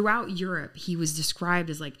 Throughout Europe, he was described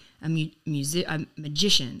as like a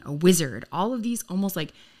magician, a wizard, all of these almost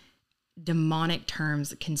like demonic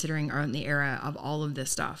terms considering are in the era of all of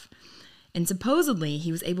this stuff. And supposedly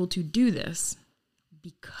he was able to do this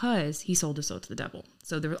because he sold his soul to the devil.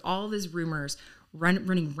 So there were all these rumors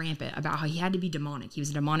running rampant about how he had to be demonic. He was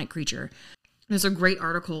a demonic creature. There's a great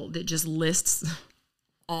article that just lists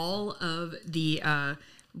all of the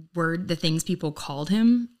the things people called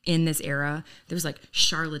him in this era. There was like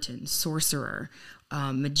charlatan, sorcerer,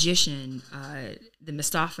 magician, the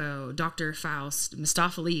Mustafa, Dr. Faust,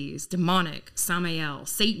 Mustapheles, demonic, Samael,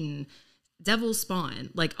 Satan, devil's spawn,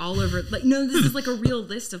 like all over. Like, no, this is like a real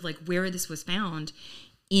list of like where this was found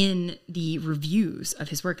in the reviews of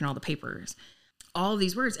his work and all the papers. All of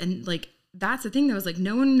these words. And like, that's the thing that was like,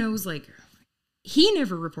 no one knows, like, he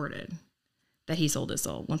never reported that he sold his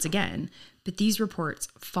soul once again, but these reports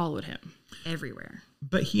followed him everywhere.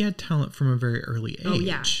 But he had talent from a very early age. Oh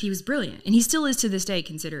yeah, he was brilliant. And he still is to this day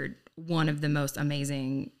considered one of the most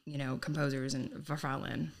amazing, composers for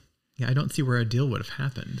violin. Yeah, I don't see where a deal would have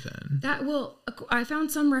happened then. I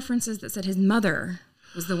found some references that said his mother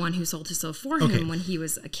was the one who sold his soul for him when he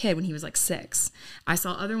was a kid, when he was like 6. I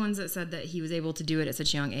saw other ones that said that he was able to do it at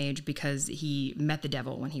such a young age because he met the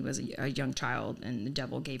devil when he was a young child and the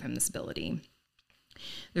devil gave him this ability.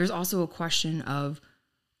 There's also a question of,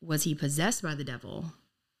 was he possessed by the devil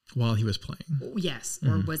while he was playing? Yes.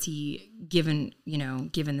 Or was he given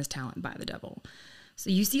this talent by the devil? So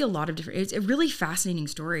you see a lot of different, it's a really fascinating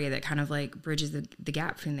story that kind of like bridges the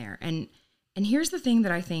gap from there. And here's the thing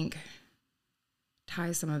that I think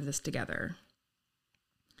ties some of this together,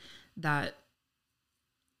 that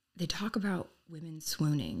they talk about women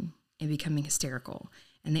swooning and becoming hysterical.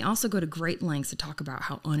 And they also go to great lengths to talk about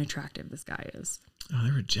how unattractive this guy is. Oh,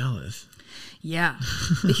 they were jealous. Yeah.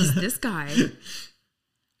 Because this guy,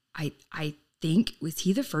 I think, was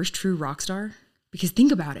he the first true rock star? Because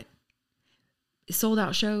think about it. Sold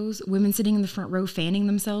out shows, women sitting in the front row fanning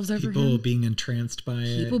themselves over him. People being entranced by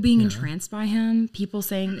it. People being entranced by him. People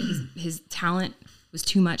saying that his talent was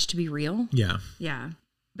too much to be real. Yeah. Yeah.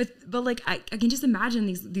 But like, I can just imagine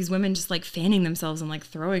these women just like fanning themselves and like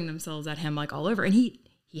throwing themselves at him like all over. And he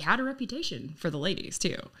had a reputation for the ladies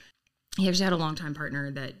too. He actually had a longtime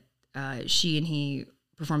partner that she and he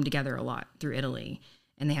performed together a lot through Italy,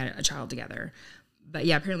 and they had a child together. But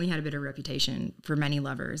yeah, apparently he had a bit of reputation for many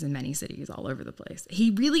lovers in many cities all over the place.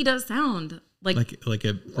 He really does sound like a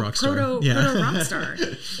rock star. Proto rock star.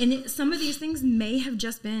 And some of these things may have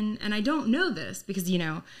just been, and I don't know this because,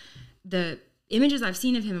 the images I've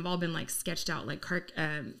seen of him have all been like sketched out like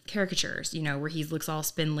caricatures, where he looks all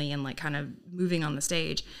spindly and like kind of moving on the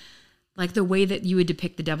stage, like the way that you would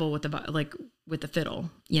depict the devil with the fiddle,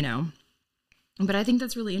 But I think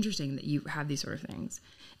that's really interesting that you have these sort of things.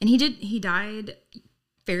 And he died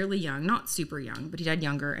fairly young, not super young, but he died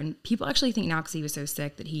younger. And people actually think now, because he was so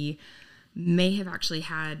sick, that he may have actually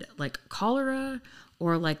had like cholera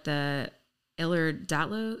or like the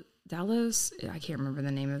Ehlers-Danlos. I can't remember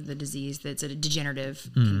the name of the disease. That's a degenerative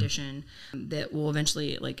condition that will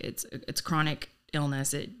eventually, like, it's chronic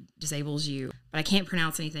illness. It disables you, but I can't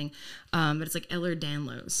pronounce anything. But it's like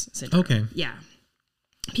Ehlers-Danlos syndrome. Okay. Yeah.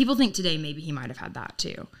 People think today maybe he might have had that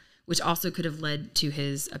too, which also could have led to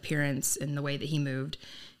his appearance and the way that he moved.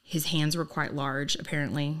 His hands were quite large,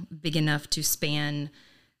 apparently, big enough to span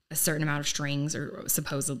a certain amount of strings, or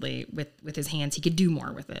supposedly with his hands, he could do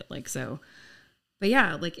more with it. Like, so, but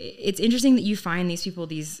yeah, like it's interesting that you find these people,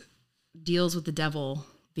 these deals with the devil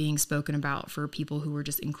being spoken about for people who were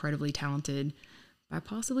just incredibly talented by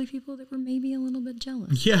possibly people that were maybe a little bit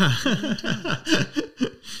jealous. Yeah.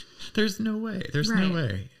 There's no way. There's no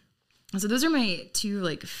way. So those are my 2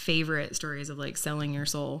 like favorite stories of like selling your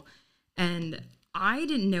soul. And I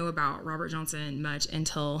didn't know about Robert Johnson much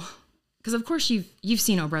until, because of course you've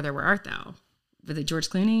seen Oh Brother, Where Art Thou with George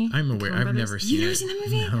Clooney. I'm aware. I've never seen it. You've never seen that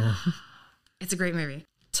movie? No. It's a great movie.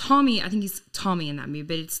 Tommy, I think he's Tommy in that movie,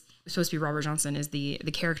 but it's supposed to be Robert Johnson is the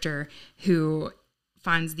character who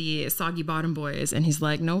finds the soggy bottom boys, and he's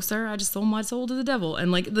like, "No, sir, I just sold my soul to the devil," and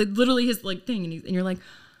like literally his like thing, and you're like,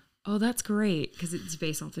 "Oh, that's great," because it's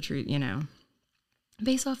based off the true,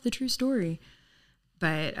 based off the true story.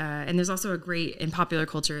 But and there's also a great, in popular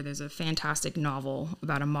culture, there's a fantastic novel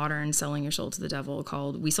about a modern selling your soul to the devil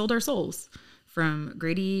called "We Sold Our Souls" from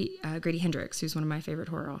Grady Hendrix, who's one of my favorite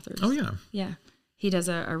horror authors. Oh yeah, yeah, he does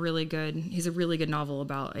a really good novel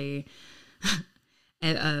about a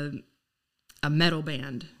metal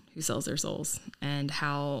band who sells their souls and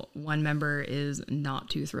how one member is not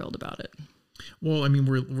too thrilled about it. Well, I mean,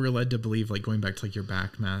 we're led to believe, like going back to like your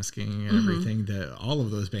backmasking and everything, that all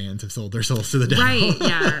of those bands have sold their souls to the devil. Right.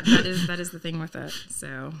 Yeah. That is the thing with it.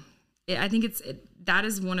 So I think that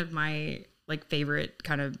is one of my like favorite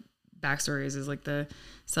kind of backstories, is like the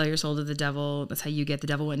sell your soul to the devil. That's how you get the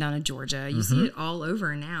devil went down to Georgia. You see it all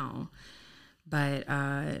over now, but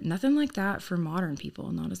nothing like that for modern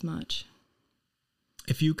people. Not as much.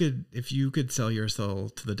 If you could sell your soul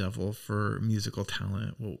to the devil for musical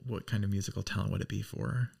talent, what kind of musical talent would it be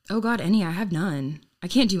for? Oh God, any. I have none. I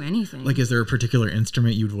can't do anything. Like, is there a particular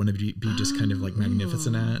instrument you'd want to be just kind of like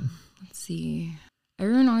magnificent at? Let's see.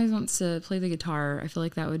 Everyone always wants to play the guitar. I feel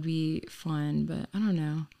like that would be fun, but I don't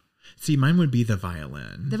know. See, mine would be the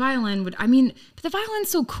violin. The violin would, I mean, but the violin's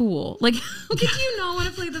so cool. Like, how could you not want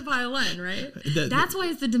to play the violin, right? That's why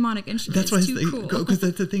it's the demonic instrument. That's why it's too cool. Because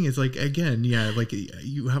that's the thing is, like, again, yeah, like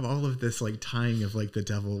you have all of this like tying of like the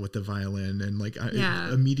devil with the violin, and like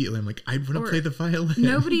immediately I'm like, I want to play the violin.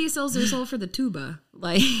 Nobody sells their soul for the tuba,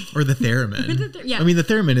 like, or the theremin. Yeah, I mean, the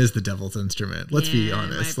theremin is the devil's instrument. Let's be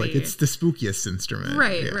honest. Like, it's the spookiest instrument.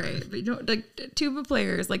 Right, right. But you don't, like, tuba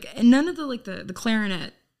players, like, and none of the like the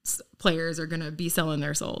clarinet players are gonna be selling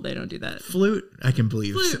their soul. They don't do that. Flute, I can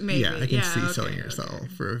believe. Flute, maybe. Yeah, I can see selling your soul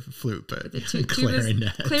for flute, but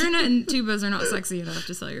clarinet. Clarinet and tubas are not sexy enough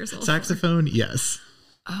to sell your soul. Saxophone, yes.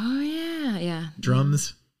 Oh yeah.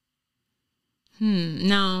 Drums.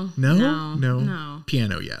 No.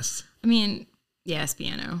 Piano, yes. I mean, yes,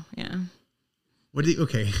 piano. Yeah. What do you?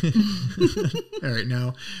 Okay. All right,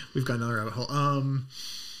 now we've got another rabbit hole.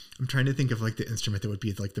 I'm trying to think of like the instrument that would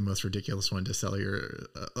be like the most ridiculous one to sell your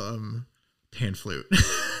pan flute.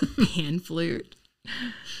 Pan flute.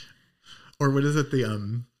 Or what is it?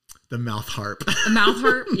 The mouth harp. A mouth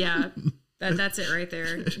harp? Yeah. That's it right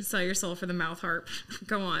there. Sell your soul for the mouth harp.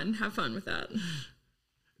 Go on. Have fun with that.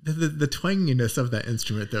 The twanginess of that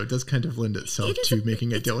instrument, though, does kind of lend itself to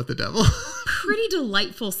making a deal with the devil. Pretty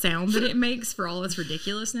delightful sound that it makes for all its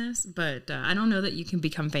ridiculousness, but I don't know that you can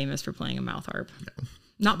become famous for playing a mouth harp. No.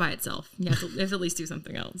 Not by itself. You have to at least do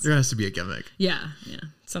something else. There has to be a gimmick. Yeah.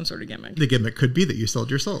 Some sort of gimmick. The gimmick could be that you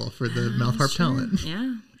sold your soul for the mouth harp talent.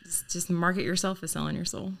 Yeah. Just market yourself as selling your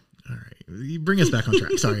soul. All right. You bring us back on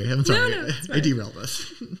track. Sorry. I'm sorry. No, I derailed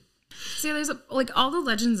us. See, there's like all the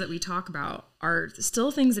legends that we talk about are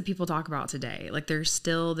still things that people talk about today. Like, there's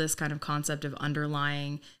still this kind of concept of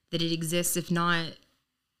underlying that it exists, if not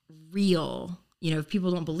real, if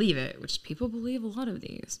people don't believe it, which people believe a lot of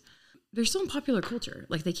these. They're still in popular culture.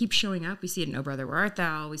 Like, they keep showing up. We see it in Oh Brother, Where Art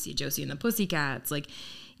Thou? We see Josie and the Pussycats. Like,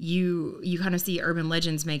 you kind of see urban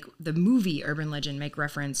legends the movie Urban Legend make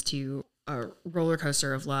reference to a roller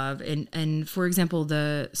coaster of love. And for example,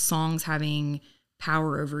 the songs having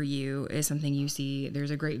power over you is something you see.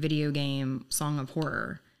 There's a great video game, Song of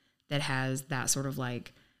Horror, that has that sort of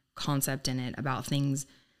like concept in it about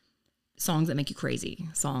songs that make you crazy,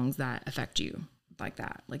 songs that affect you. Like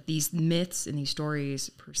that, like these myths and these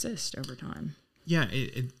stories persist over time. Yeah,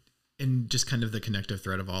 and just kind of the connective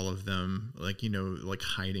thread of all of them, like like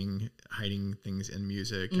hiding things in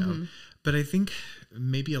music. But I think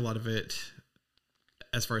maybe a lot of it,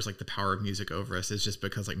 as far as like the power of music over us, is just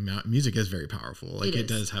because like music is very powerful. Like it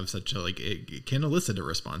does have such a it can elicit a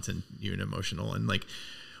response in you and emotional, and like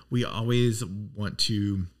we always want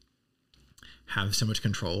to have so much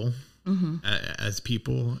control. As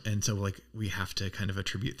people, and so like we have to kind of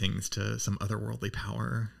attribute things to some otherworldly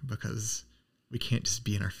power because we can't just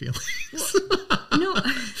be in our feelings.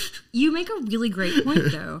 You make a really great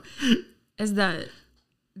point though, is that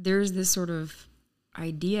there's this sort of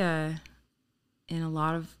idea in a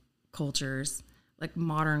lot of cultures, like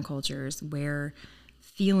modern cultures, where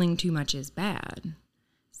feeling too much is bad.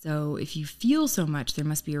 So if you feel so much, there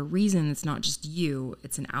must be a reason. It's not just you,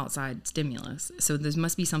 it's an outside stimulus. So there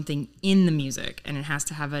must be something in the music, and it has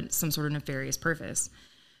to have some sort of nefarious purpose.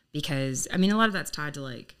 Because, I mean, a lot of that's tied to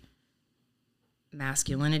like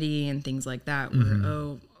masculinity and things like that,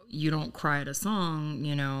 where, you don't cry at a song,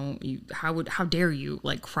 how dare you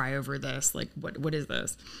like cry over this? Like, what is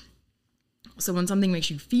this? So when something makes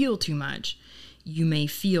you feel too much, you may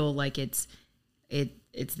feel like it's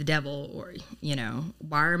the devil, or,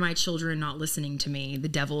 why are my children not listening to me? The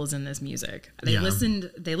devil is in this music. They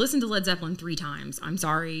listened to Led Zeppelin 3 times. I'm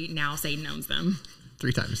sorry. Now Satan owns them.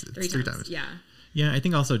 3 times. Three times. Yeah. Yeah. I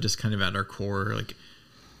think also just kind of at our core, like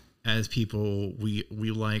as people, we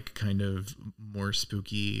like kind of more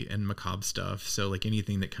spooky and macabre stuff. So like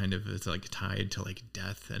anything that kind of is like tied to like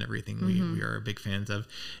death and everything, we are big fans of.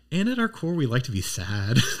 And at our core, we like to be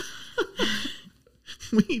sad.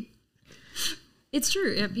 It's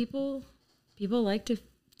true. Yeah, people like to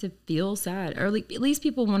feel sad, or at least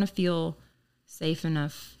people want to feel safe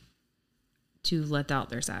enough to let out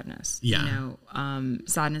their sadness. Yeah. You know,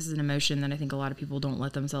 sadness is an emotion that I think a lot of people don't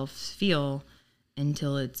let themselves feel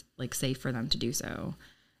until it's like safe for them to do so.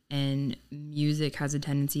 And music has a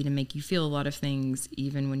tendency to make you feel a lot of things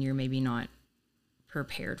even when you're maybe not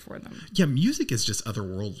prepared for them. Yeah, music is just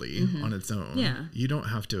otherworldly on its own. Yeah. You don't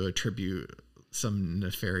have to attribute some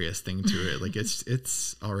nefarious thing to it. Like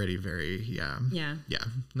it's already very, yeah.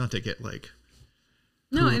 Not to get like.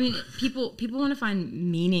 No, I mean, people want to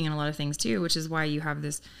find meaning in a lot of things too, which is why you have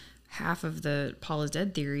this half of the Paul is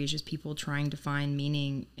dead theory is just people trying to find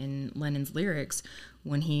meaning in Lennon's lyrics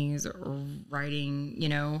when he's writing, you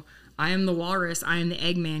know, I am the walrus, I am the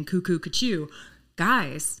Eggman, cuckoo, cuckoo.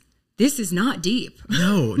 Guys, this is not deep.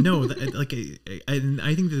 No, like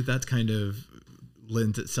I think that's kind of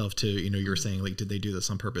lends itself to, you know, you're saying like, did they do this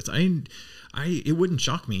on purpose? It wouldn't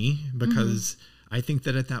shock me because I think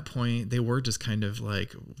that at that point they were just kind of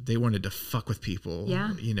like, they wanted to fuck with people.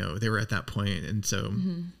 Yeah. You know, they were at that point. And so,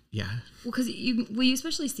 yeah. Well, because you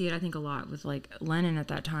especially see it, I think, a lot with like Lennon at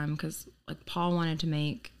that time, because like Paul wanted to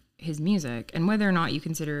make his music, and whether or not you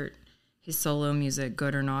consider his solo music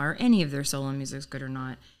good or not, or any of their solo music good or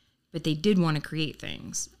not, but they did want to create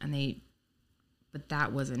things, but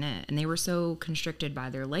that wasn't it. And they were so constricted by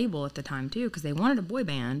their label at the time too, because they wanted a boy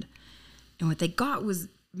band, and what they got was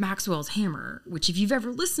Maxwell's Hammer, which if you've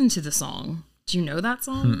ever listened to the song, do you know that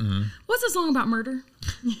song? Mm-mm. What's the song about murder?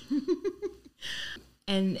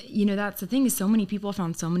 And, you know, that's the thing, is so many people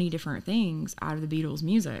found so many different things out of the Beatles'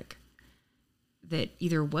 music that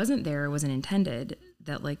either wasn't there or wasn't intended,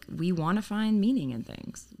 that, like, we want to find meaning in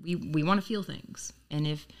things. We want to feel things. And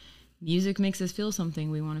if music makes us feel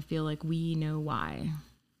something, we want to feel like we know why.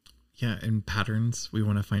 Yeah, and patterns. We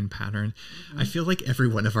want to find pattern. I feel like every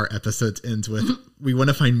one of our episodes ends with, we want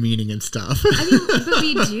to find meaning in stuff. I mean, but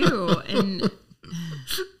we do.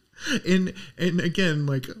 And again,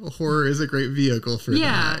 like, horror is a great vehicle for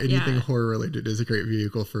that. Anything horror related is a great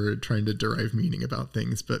vehicle for trying to derive meaning about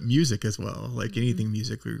things, but music as well. Like anything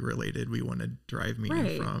musically related, we want to derive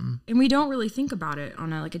meaning from. And we don't really think about it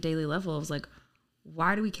on a daily level. It's like,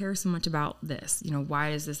 why do we care so much about this? You know,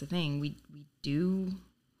 why is this a thing? We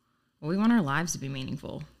want our lives to be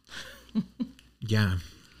meaningful. Yeah.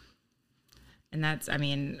 And that's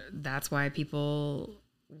why people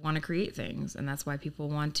want to create things, and that's why people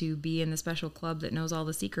want to be in the special club that knows all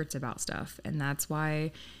the secrets about stuff, and that's why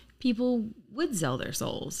people would sell their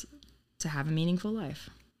souls to have a meaningful life.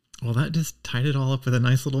 Well, that just tied it all up with a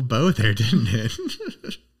nice little bow there, didn't it?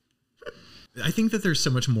 I think that there's so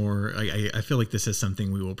much more. I feel like this is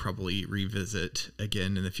something we will probably revisit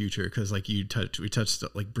again in the future, because like we touched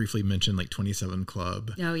like briefly mentioned like 27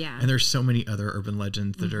 Club. Oh yeah. And there's so many other urban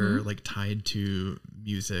legends that are like tied to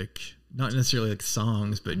music, not necessarily like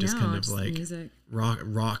songs, but just kind of like music.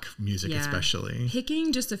 rock music, especially.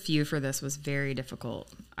 Picking just a few for this was very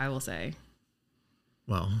difficult, I will say.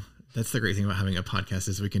 Well, that's the great thing about having a podcast,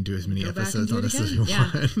 is we can do as many episodes on this as we want.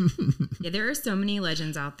 Yeah, there are so many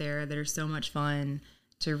legends out there that are so much fun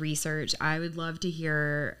to research. I would love to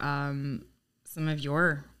hear some of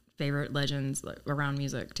your favorite legends around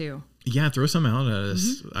music too. Yeah, throw some out at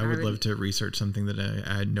us. I would love to research something that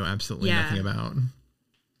I know absolutely nothing about.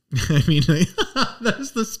 I mean,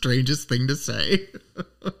 that's the strangest thing to say.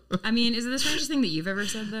 I mean, is it the strangest thing that you've ever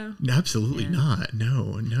said though? Absolutely not.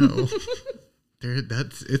 No.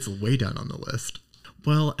 It's way down on the list.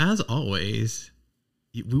 Well, as always,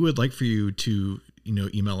 we would like for you to,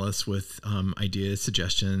 email us with ideas,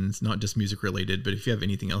 suggestions, not just music related, but if you have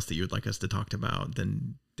anything else that you would like us to talk about,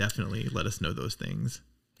 then definitely let us know those things.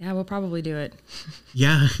 Yeah, we'll probably do it.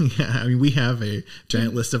 Yeah. I mean, we have a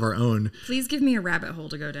giant list of our own. Please give me a rabbit hole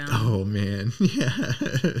to go down. Oh, man. Yeah.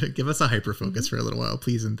 Give us a hyper focus for a little while,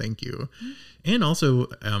 please, and thank you. And also,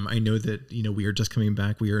 I know that, we are just coming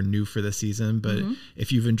back. We are new for this season, but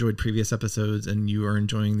if you've enjoyed previous episodes and you are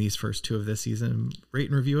enjoying these first two of this season, rate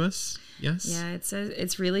and review us. Yes. Yeah,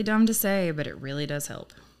 it's really dumb to say, but it really does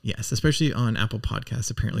help. Yes, especially on Apple Podcasts.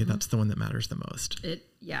 Apparently, that's the one that matters the most.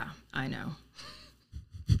 Yeah, I know.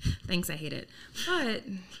 Thanks, I hate it. But,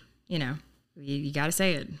 you got to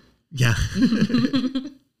say it. Yeah.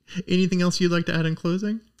 Anything else you'd like to add in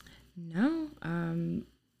closing? No.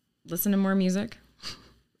 Listen to more music.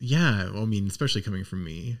 Yeah. Well, I mean, especially coming from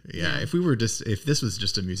me. Yeah. If this was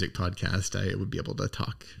just a music podcast, I would be able to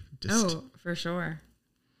talk. For sure.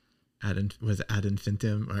 Ad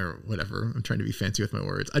infinitum or whatever. I'm trying to be fancy with my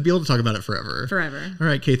words. I'd be able to talk about it forever. All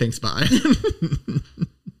right, Kay, thanks. Bye.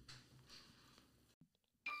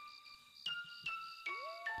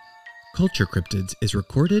 Culture Cryptids is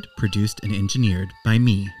recorded, produced, and engineered by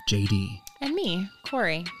me, JD. And me,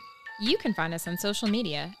 Kori. You can find us on social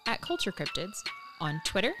media at Culture Cryptids on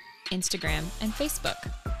Twitter, Instagram, and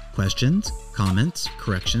Facebook. Questions, comments,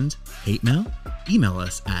 corrections, hate mail? Email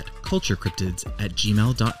us at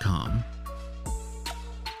culturecryptids@gmail.com.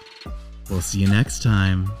 We'll see you next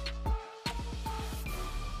time.